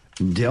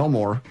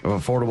Delmore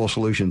of Affordable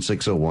Solutions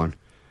 601,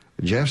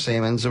 Jeff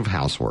Sammons of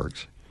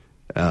Houseworks,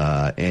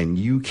 and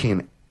you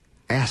can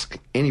ask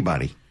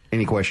anybody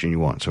any question you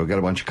want. So we've got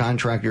a bunch of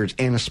contractors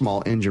and a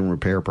small engine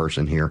repair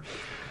person here.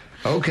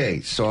 Okay,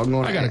 so I'm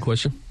going to... I got a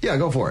question. Yeah,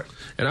 go for it.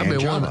 And I've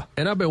been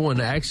wanting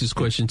to ask this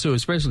question, too,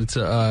 especially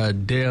to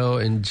Dale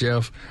and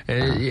Jeff,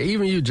 and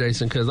even you,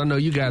 Jason, because I know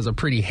you guys are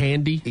pretty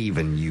handy.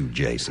 Even you,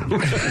 Jason.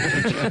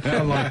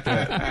 I like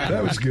that.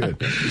 That was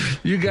good.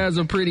 You guys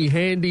are pretty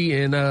handy,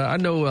 and I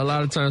know a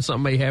lot of times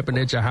something may happen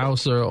at your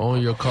house or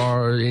on your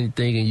car or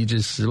anything, and you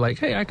just like,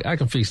 hey, I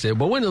can fix that.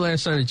 But when the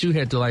last time that you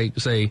had to, like,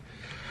 say,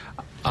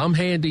 I'm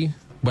handy,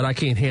 but I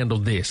can't handle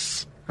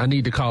this? I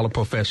need to call a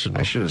professional.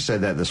 I should have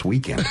said that this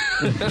weekend.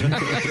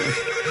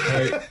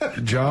 Hey,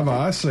 Java,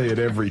 I say it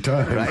every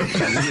time. Right?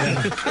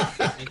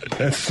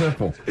 That's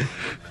simple.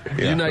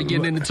 You're not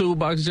getting in the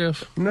toolbox,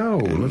 Jeff? No,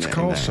 let's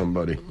call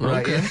somebody.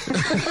 Okay.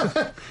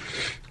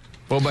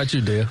 What about you,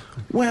 Dale?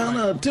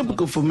 Well,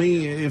 typical for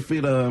me, if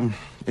it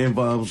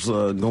involves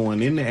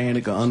going in the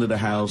attic or under the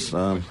house,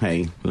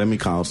 hey, let me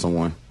call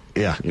someone.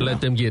 Yeah.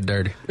 Let them get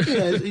dirty.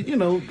 Yeah,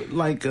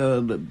 like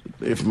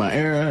if my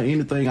air or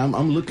anything,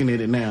 I'm looking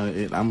at it now.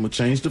 I'm going to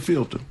change the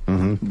filter.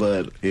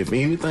 But if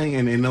anything,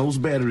 and in those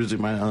batteries in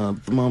my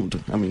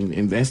thermometer,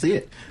 and that's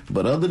it.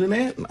 But other than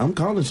that, I'm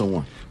calling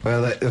someone.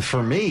 Well,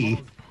 for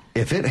me,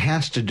 if it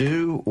has to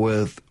do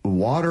with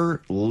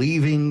water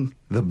leaving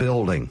the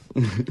building,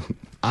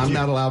 I'm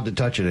not allowed to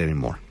touch it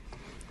anymore.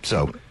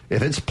 So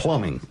if it's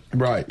plumbing.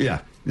 Right. Yeah.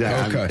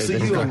 Yeah, okay.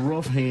 See, you're a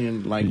rough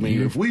hand like me.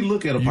 If we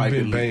look at a pipe,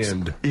 you've been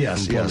banned.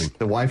 Yes.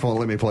 The wife won't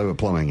let me play with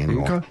plumbing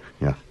anymore. Okay.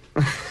 Yeah.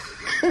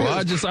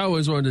 Well, I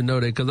always wanted to know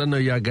that because I know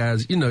y'all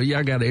guys,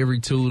 y'all got every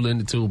tool in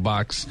the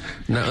toolbox.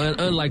 Now,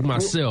 unlike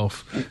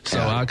myself,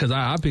 so because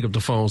I pick up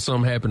the phone,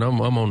 something happened,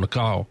 I'm on the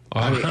call.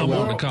 I'm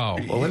on the call.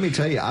 Well, let me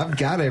tell you, I've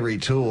got every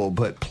tool,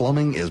 but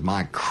plumbing is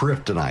my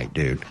kryptonite,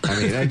 dude.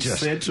 I mean, I just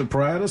set your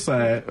pride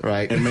aside,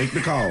 and make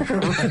the call.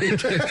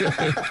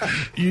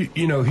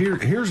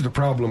 Here's the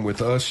problem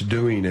with us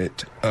doing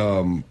it.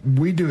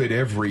 We do it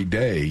every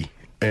day,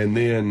 and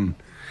then,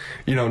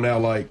 now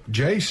like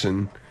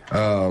Jason.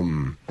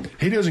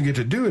 He doesn't get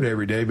to do it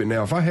every day, but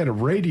now if I had a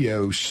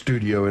radio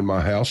studio in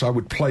my house, I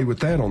would play with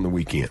that on the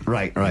weekend.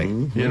 Right.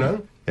 Mm-hmm.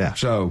 Yeah.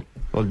 So,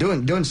 well,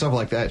 doing stuff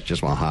like that is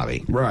just my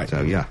hobby. Right.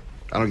 So, yeah,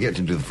 I don't get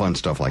to do the fun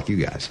stuff like you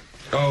guys.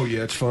 Oh,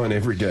 yeah, it's fun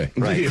every day.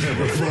 Right. Yeah,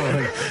 for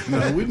fun.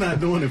 No, we're not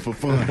doing it for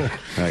fun.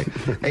 Right.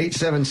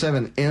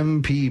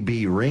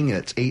 877-MPB-RING.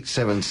 It's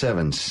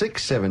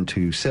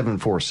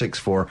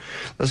 877-672-7464.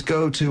 Let's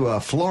go to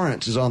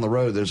Florence is on the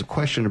road. There's a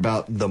question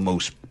about the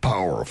most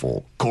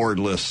powerful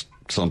cordless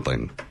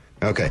something.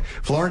 Okay.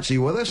 Florence, are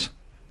you with us?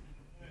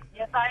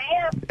 Yes, I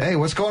am. Hey,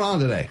 what's going on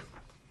today?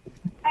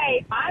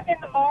 Hey, I'm in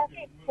the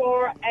market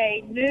for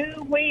a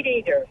new weed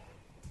eater.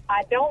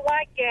 I don't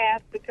like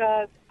gas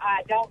because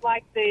I don't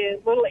like the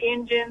little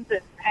engines and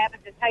having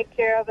to take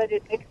care of it.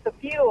 It takes the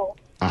fuel.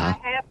 I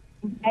have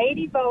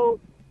 80-volt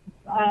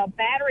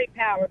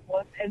battery-powered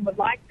one and would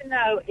like to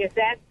know, is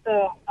that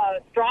the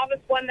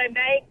strongest one they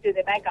make? Do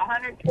they make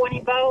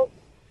 120 volts?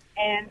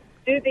 And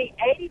do the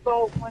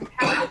 80-volt ones,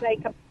 how do they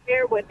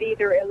compare with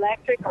either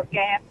electric or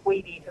gas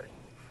weed eaters?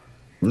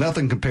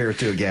 Nothing compares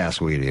to a gas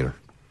weed eater.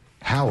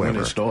 However, when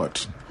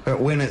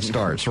it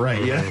starts,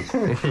 right? Yeah.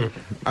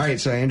 All right,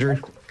 so Andrew.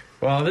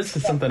 Well, this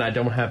is something I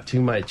don't have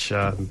too much.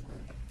 I'm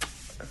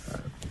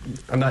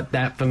not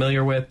that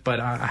familiar with,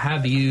 but I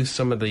have used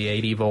some of the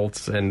 80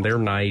 volts, and they're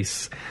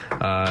nice.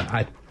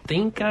 I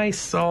think I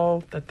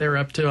saw that they're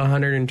up to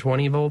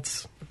 120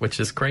 volts,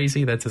 which is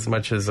crazy. That's as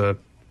much as a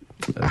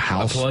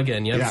house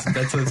plug-in. Yes, yeah.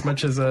 That's as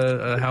much as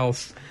a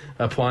house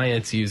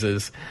appliance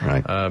uses.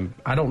 Right.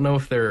 I don't know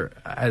if they're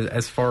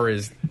as far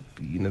as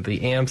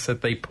the amps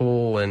that they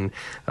pull and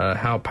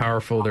how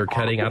powerful they're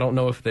cutting. I don't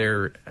know if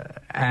they're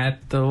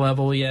at the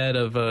level yet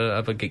of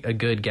a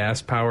good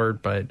gas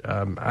powered, but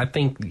I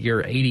think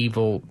your 80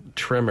 volt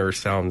trimmer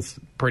sounds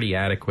pretty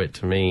adequate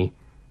to me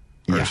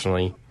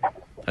personally. Yeah.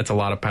 That's a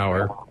lot of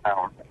power.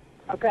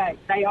 Okay,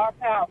 they are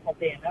powerful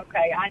then.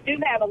 Okay, I do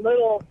have a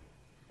little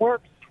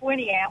Works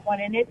 20 amp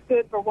one, and it's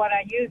good for what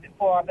I use it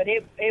for, but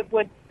it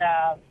wouldn't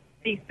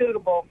be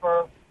suitable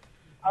for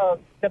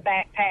the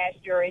back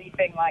pasture or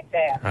anything like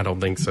that. I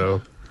don't think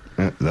so.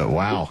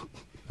 Wow.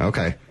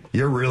 Okay.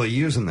 You're really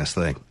using this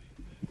thing.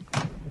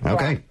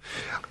 Okay. Right.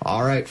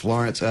 All right,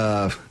 Florence.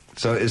 So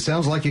it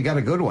sounds like you got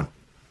a good one.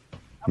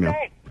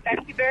 Okay.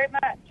 Thank you very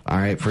much. All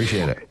right.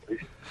 Appreciate it.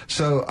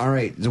 So, all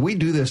right. We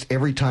do this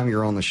every time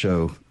you're on the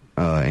show,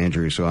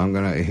 Andrew. So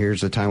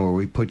here's the time where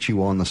we put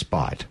you on the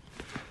spot.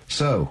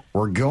 So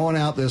we're going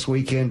out this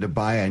weekend to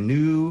buy a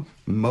new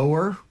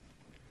mower,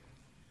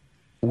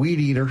 weed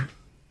eater,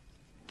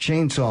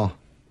 chainsaw,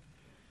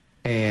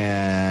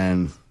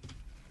 and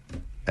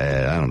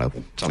I don't know.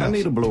 I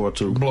need a blower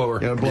too.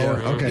 Blower. Yeah,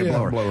 blower. Yeah. Okay, yeah,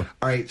 blower. blower.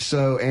 All right,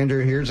 so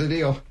Andrew, here's the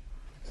deal.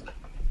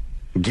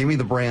 Give me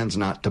the brands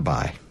not to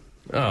buy.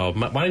 Oh,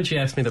 why didn't you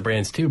ask me the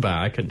brands to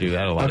buy? I could do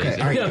that a lot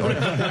easier. All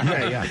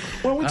right. Yeah.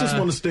 Well, we just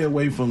want to stay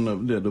away from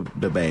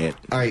the bad.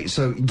 All right,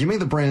 so give me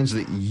the brands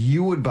that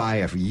you would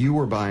buy if you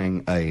were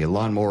buying a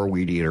lawnmower,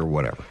 weed eater,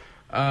 whatever.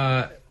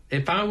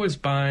 If I was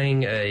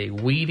buying a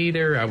weed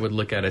eater, I would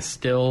look at a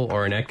Stihl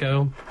or an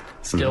Echo.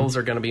 Stills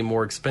are going to be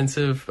more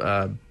expensive.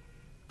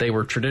 They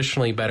were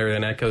traditionally better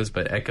than Echoes,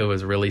 but Echo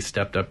has really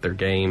stepped up their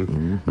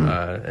game,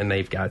 and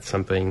they've got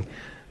something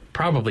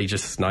probably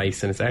just as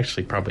nice, and it's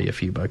actually probably a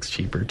few bucks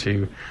cheaper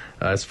too.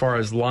 As far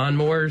as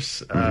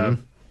lawnmowers,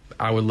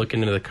 I would look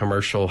into the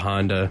commercial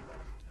Honda.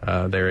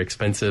 They're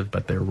expensive,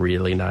 but they're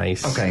really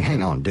nice. Okay,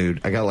 hang on,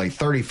 dude. I got like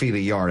 30 feet of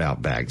yard out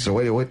back. So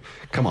wait,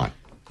 come on.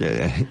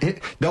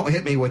 Don't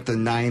hit me with the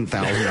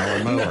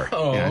 $9,000 mower.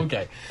 Oh, yeah.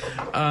 Okay.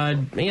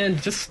 Man,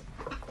 just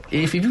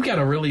if you've got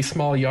a really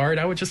small yard,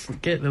 I would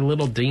just get a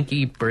little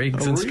dinky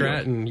Briggs and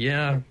Stratton.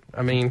 Yeah,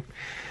 I mean,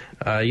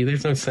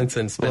 there's no sense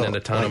in spending a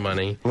ton of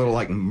money. A little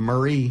like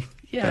Murray.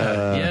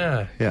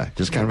 Yeah.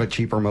 Just kind of a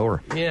cheaper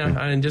mower. Yeah,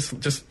 and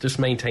just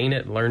maintain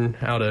it and learn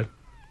how to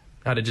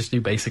just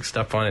do basic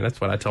stuff on it.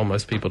 That's what I tell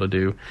most people to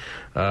do.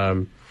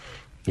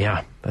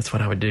 Yeah, that's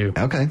what I would do.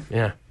 Okay.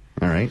 Yeah.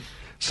 All right.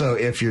 So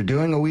if you're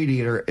doing a weed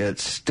eater,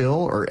 it's Stihl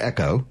or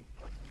Echo.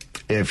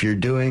 If you're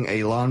doing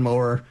a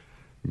lawnmower,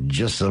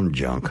 just some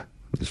junk.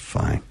 It's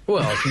fine.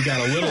 Well, if you got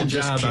a little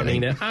job, I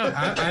mean,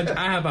 I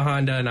have a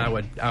Honda, and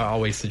I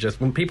always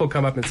suggest when people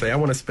come up and say, I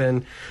want to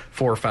spend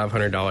 $400 or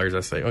 $500, I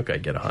say, okay,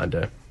 get a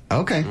Honda.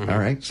 Okay. All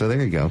right. So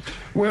there you go.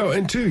 Well,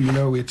 and too,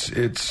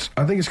 it's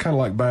I think it's kind of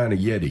like buying a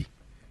Yeti.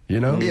 You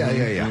know? Yeah.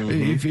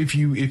 If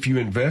you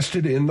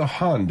invested in the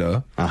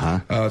Honda,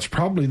 it's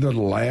probably the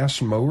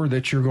last mower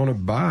that you're going to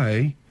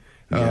buy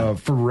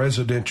for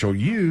residential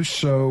use.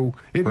 So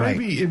it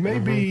may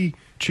be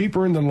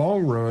cheaper in the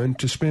long run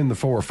to spend the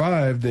 4 or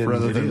 5 than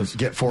rather than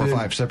get 4 or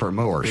 5 separate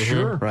mowers.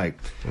 Sure, right.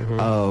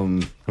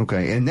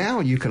 Okay, and now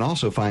you can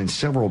also find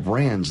several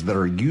brands that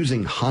are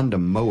using Honda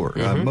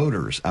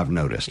motors. I've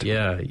noticed.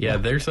 Yeah.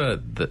 There's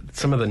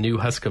some of the new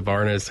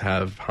Husqvarnas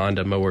have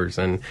Honda mowers,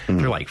 and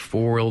they're like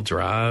 4-wheel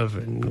drive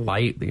and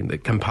light. The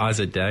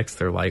composite decks,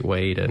 they're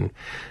lightweight, and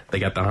they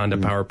got the Honda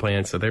power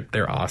plant, so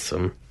they're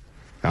awesome.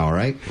 All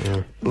right,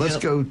 let's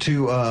go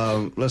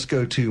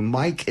to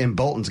Mike in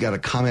Bolton's got a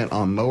comment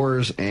on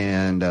mowers,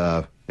 and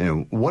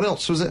what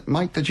else was it,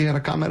 Mike, that you had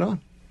a comment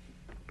on?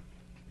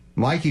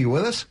 Mike, are you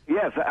with us?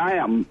 Yes, I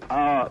am.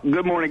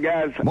 Good morning,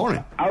 guys.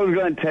 Morning. I was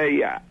going to tell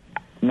you,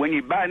 when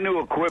you buy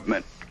new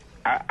equipment,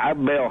 I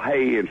bale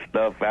hay and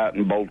stuff out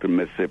in Bolton,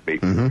 Mississippi.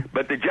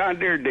 But the John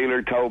Deere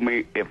dealer told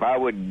me if I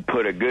would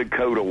put a good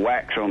coat of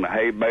wax on the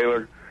hay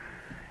baler,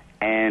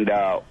 and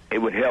it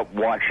would help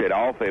wash it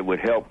off. It would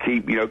help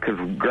keep, because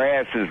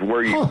grass is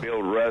where you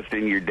build rust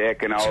in your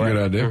deck and all that.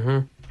 That's a good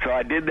idea. So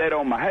I did that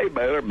on my hay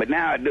baler, but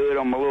now I do it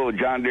on my little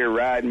John Deere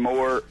riding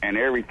mower and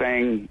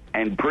everything,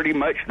 and pretty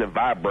much the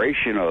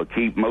vibration will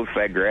keep most of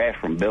that grass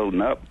from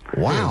building up.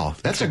 Wow,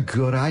 that's a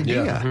good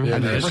idea. I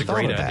never thought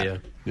great of that.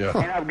 idea. Yeah.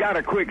 And I've got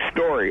a quick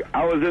story.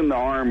 I was in the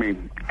Army,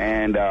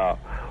 and I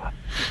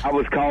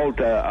was called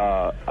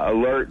to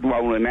alert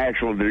a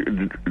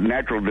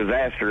natural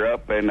disaster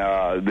up in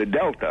the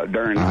Delta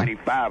during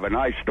 95, an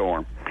ice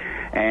storm.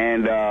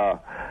 And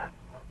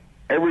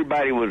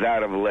everybody was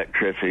out of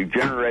electricity.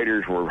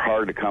 Generators were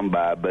hard to come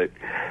by, but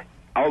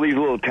all these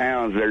little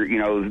towns,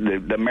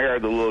 the mayor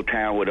of the little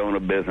town would own a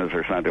business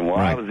or something. Well,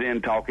 I was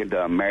in talking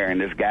to a mayor,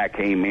 and this guy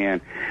came in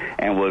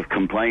and was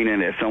complaining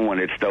that someone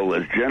had stole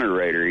his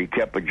generator. He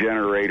kept a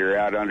generator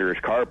out under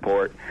his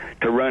carport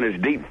to run his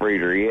deep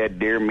freezer. He had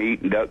deer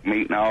meat and duck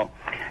meat and all.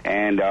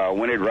 And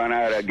when it run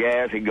out of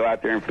gas, he'd go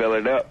out there and fill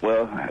it up.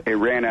 Well, it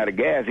ran out of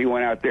gas. He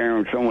went out there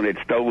and someone had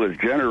stole his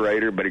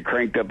generator, but he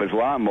cranked up his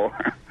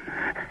lawnmower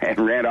and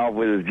ran off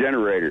with his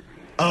generator.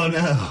 Oh,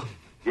 no.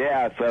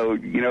 Yeah, so,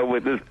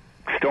 with this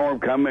storm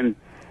coming,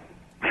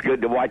 it's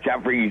good to watch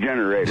out for your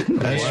generator.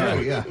 That's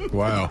true, yeah.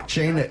 Wow.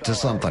 Chain it to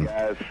something.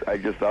 Guys, I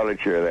just thought I'd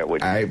share that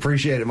with you. I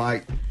appreciate it,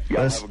 Mike.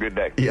 Y'all have a good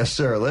day. Yes,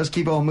 sir. Let's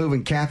keep on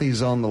moving.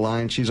 Kathy's on the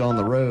line. She's on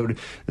the road.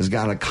 Has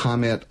got a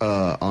comment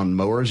on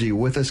mowers. Are you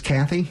with us,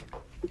 Kathy?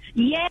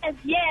 Yes.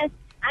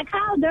 I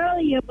called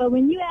earlier, but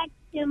when you asked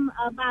him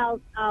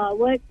about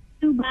what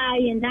to buy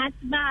and not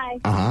to buy,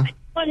 I just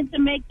wanted to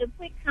make a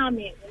quick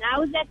comment. When I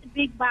was at the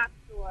big box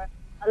store,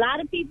 a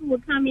lot of people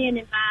would come in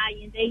and buy,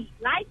 and they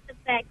liked the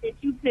fact that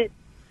you could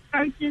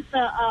purchase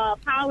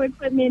power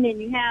equipment,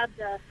 and you have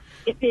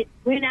if it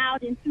went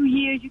out in 2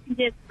 years, you can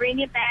just bring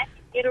it back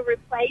and get a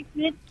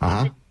replacement.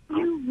 But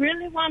you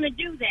really want to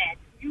do that.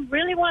 You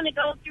really want to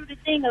go through the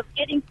thing of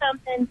getting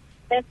something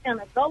that's going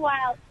to go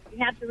out.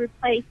 You have to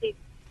replace it,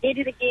 get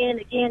it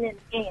again and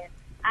again.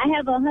 I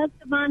have a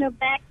Husqvarna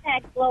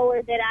backpack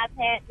blower that I've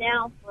had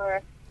now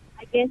for,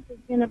 I guess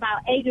it's been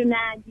about 8 or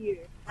 9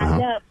 years.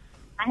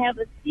 I have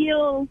a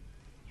steel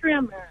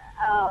trimmer.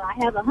 I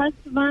have a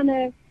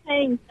Husqvarna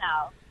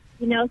chainsaw.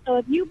 So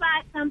if you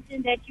buy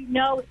something that you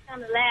know is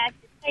going to last,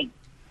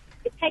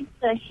 it takes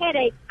the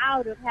headache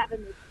out of having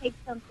to take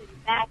something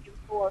back and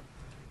forth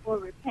for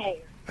repair.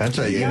 That's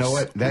you know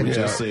what? That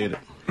just said it.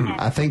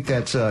 I think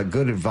that's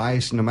good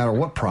advice no matter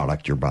what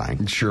product you're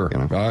buying. Sure.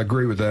 I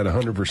agree with that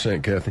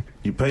 100%, Kathy.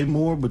 You pay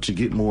more, but you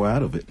get more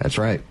out of it. That's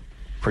right.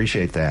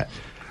 Appreciate that.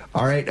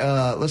 All right,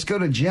 let's go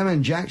to Jim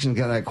and Jackson.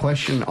 Got a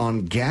question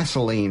on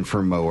gasoline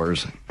for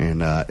mowers.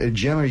 And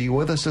Jim, are you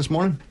with us this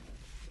morning?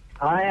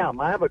 I am.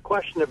 I have a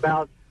question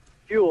about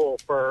fuel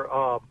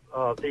for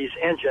these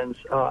engines.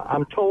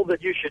 I'm told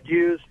that you should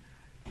use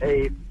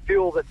a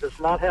fuel that does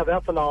not have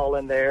ethanol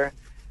in there.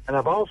 And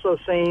I've also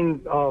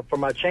seen for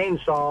my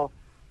chainsaw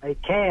a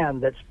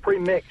can that's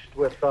pre-mixed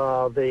with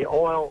the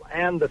oil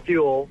and the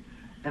fuel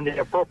in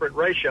the appropriate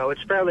ratio.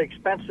 It's fairly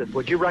expensive.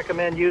 Would you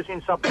recommend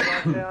using something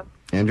like that?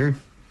 Andrew?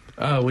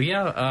 Well,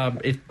 yeah.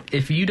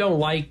 If you don't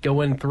like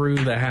going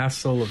through the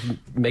hassle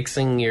of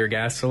mixing your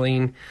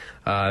gasoline,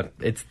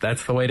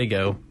 that's the way to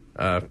go.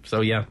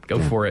 So yeah, go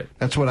for it.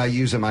 That's what I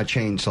use in my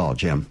chainsaw,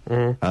 Jim.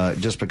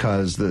 Just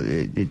because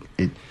it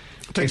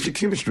takes the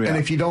chemistry out.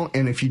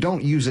 And if you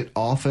don't use it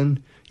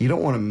often, you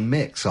don't want to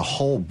mix a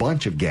whole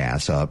bunch of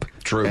gas up.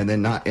 True. And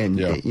then not use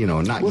it.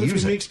 What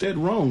if you mix that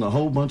wrong? A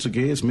whole bunch of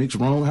gas mixed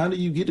wrong. How do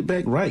you get it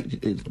back right?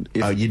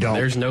 You don't.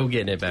 There's no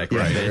getting it back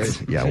right. There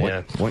is.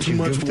 Once too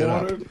much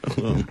water.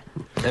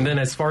 And then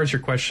as far as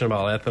your question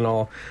about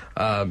ethanol,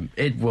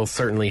 it will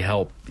certainly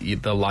help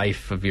the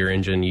life of your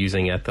engine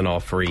using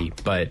ethanol free.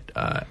 But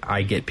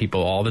I get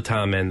people all the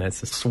time, and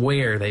that's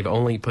swear they've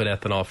only put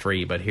ethanol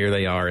free, but here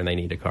they are and they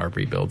need a carb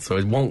rebuild. So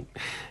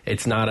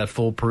it's not a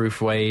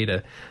foolproof way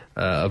to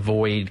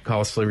avoid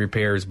costly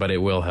repairs, but it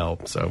will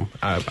help. So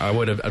I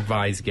would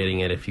advise getting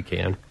it if you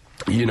can.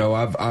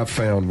 I've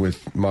found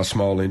with my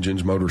small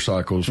engines,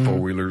 motorcycles,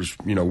 four-wheelers,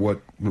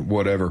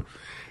 whatever,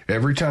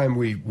 every time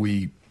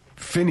we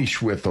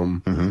finish with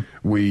them,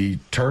 we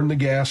turn the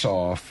gas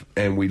off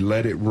and we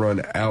let it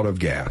run out of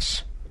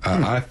gas.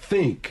 I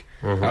think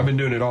I've been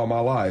doing it all my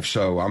life,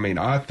 so I mean,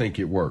 I think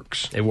it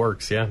works. It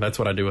works, yeah. That's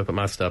what I do with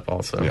my stuff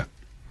also. Yeah.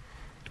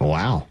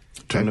 Wow.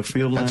 Turn the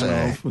field line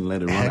off and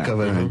let it run heck out. of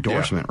an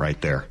endorsement right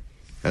there.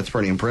 That's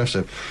pretty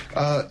impressive.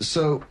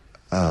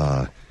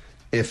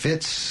 If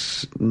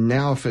it's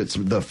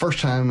the first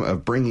time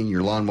of bringing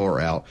your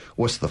lawnmower out,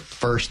 what's the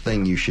first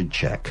thing you should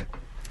check?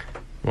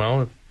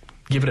 Well,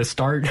 give it a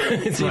start, see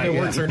if it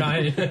works or not.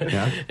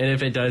 And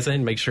if it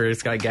doesn't, make sure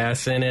it's got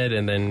gas in it,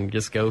 and then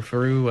just go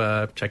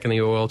through checking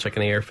the oil,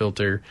 checking the air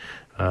filter,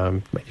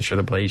 making sure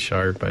the blade's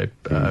sharp. But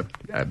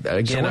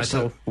again,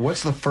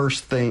 what's the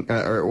first thing,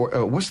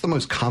 or what's the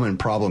most common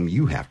problem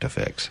you have to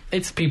fix?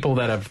 It's people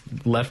that have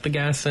left the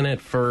gas in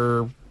it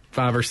for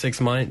 5 or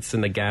 6 months,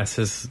 and the gas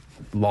has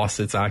lost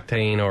its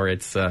octane, or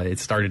it's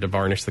started to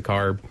varnish the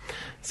carb.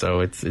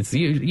 So it's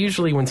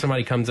usually when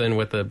somebody comes in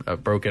with a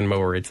broken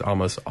mower, it's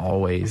almost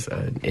always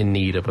in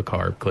need of a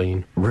carb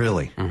clean.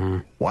 Really?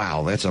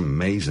 Wow, that's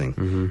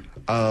amazing.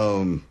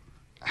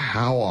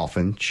 How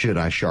often should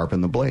I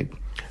sharpen the blade?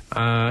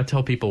 I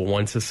tell people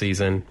once a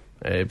season.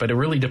 But it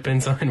really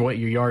depends on what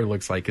your yard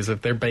looks like, because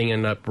if they're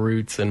banging up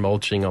roots and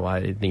mulching a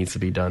lot, it needs to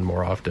be done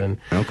more often.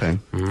 Okay.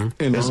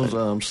 And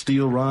those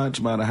steel rods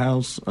by the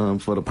house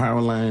for the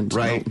power lines,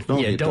 right?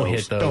 Don't hit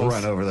those. Don't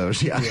run over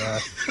those. Yeah.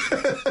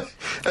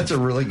 That's a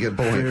really good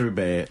point. Very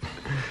bad.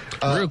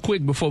 Real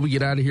quick before we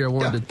get out of here, I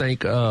wanted to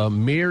thank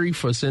Mary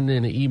for sending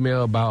an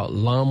email about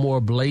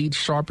lawnmower blade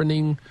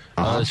sharpening.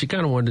 She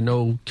kind of wanted to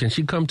know, can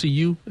she come to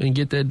you and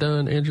get that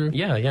done, Andrew?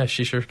 Yeah,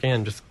 she sure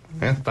can. Just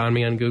find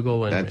me on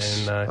Google and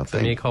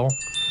send me a call.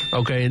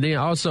 Okay, and then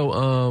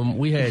also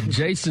we had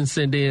Jason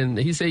send in,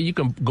 he said you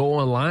can go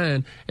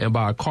online and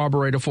buy a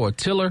carburetor for a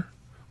tiller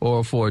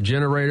or for a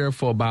generator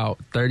for about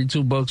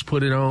 $32,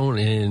 put it on,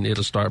 and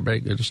it'll start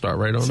right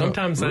on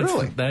sometimes up.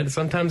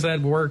 Sometimes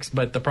that works,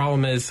 but the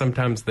problem is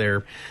sometimes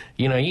you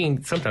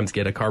can sometimes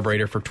get a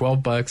carburetor for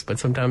 $12, but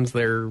sometimes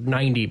they're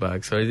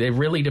 $90. So it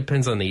really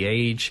depends on the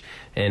age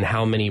and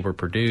how many were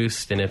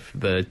produced, and if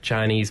the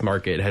Chinese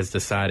market has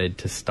decided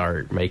to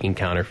start making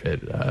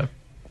counterfeit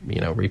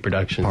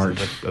reproductions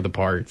of the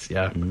parts.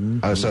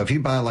 So if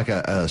you buy like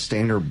a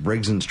standard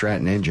Briggs &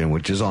 Stratton engine,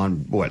 which is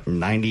on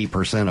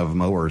 90% of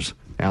mowers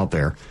out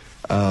there,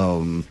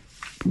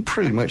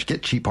 pretty much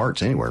get cheap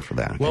parts anywhere for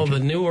that. Well, the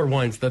newer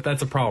ones,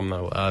 that's a problem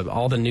though.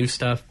 All the new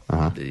stuff,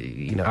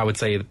 I would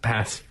say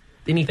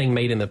anything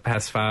made in the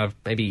past 5,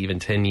 maybe even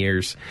 10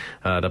 years,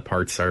 the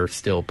parts are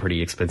still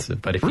pretty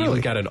expensive. But if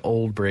you've got an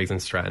old Briggs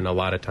 & Stratton, a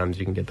lot of times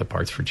you can get the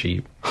parts for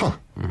cheap.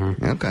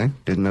 Okay,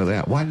 didn't know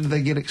that. Why did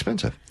they get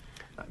expensive?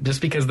 Just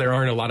because there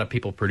aren't a lot of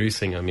people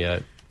producing them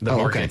yet. The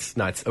market's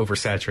not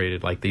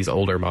oversaturated like these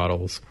older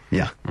models.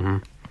 Yeah.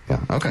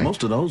 Okay.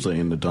 Most of those are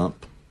in the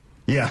dump.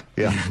 Yeah.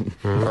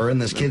 Or in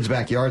this kid's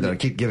backyard that I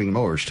keep giving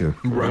mowers to.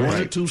 One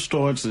or two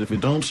starts. If it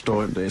don't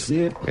start, that's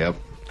it. Yep.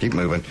 Keep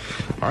moving.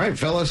 All right,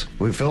 fellas,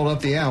 we filled up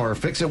the hour.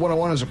 Fix It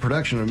 101 is a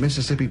production of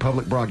Mississippi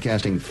Public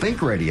Broadcasting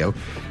Think Radio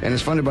and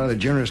is funded by the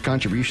generous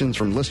contributions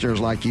from listeners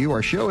like you.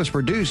 Our show is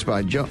produced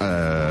by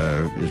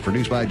Java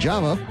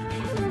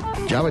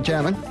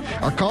Chapman.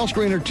 Our call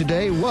screener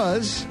today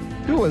was,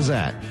 who was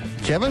that?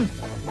 Kevin?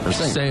 Or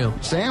Sam?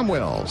 Sam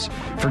Wells.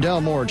 For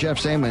Del Moore, Jeff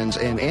Sammons,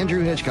 and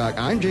Andrew Hitchcock,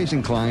 I'm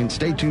Jason Klein.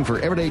 Stay tuned for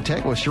Everyday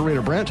Tech with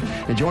Sharita Brent,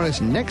 and join us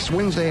next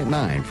Wednesday at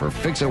 9 for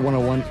Fix It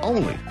 101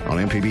 only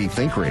on MPB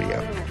Think Radio.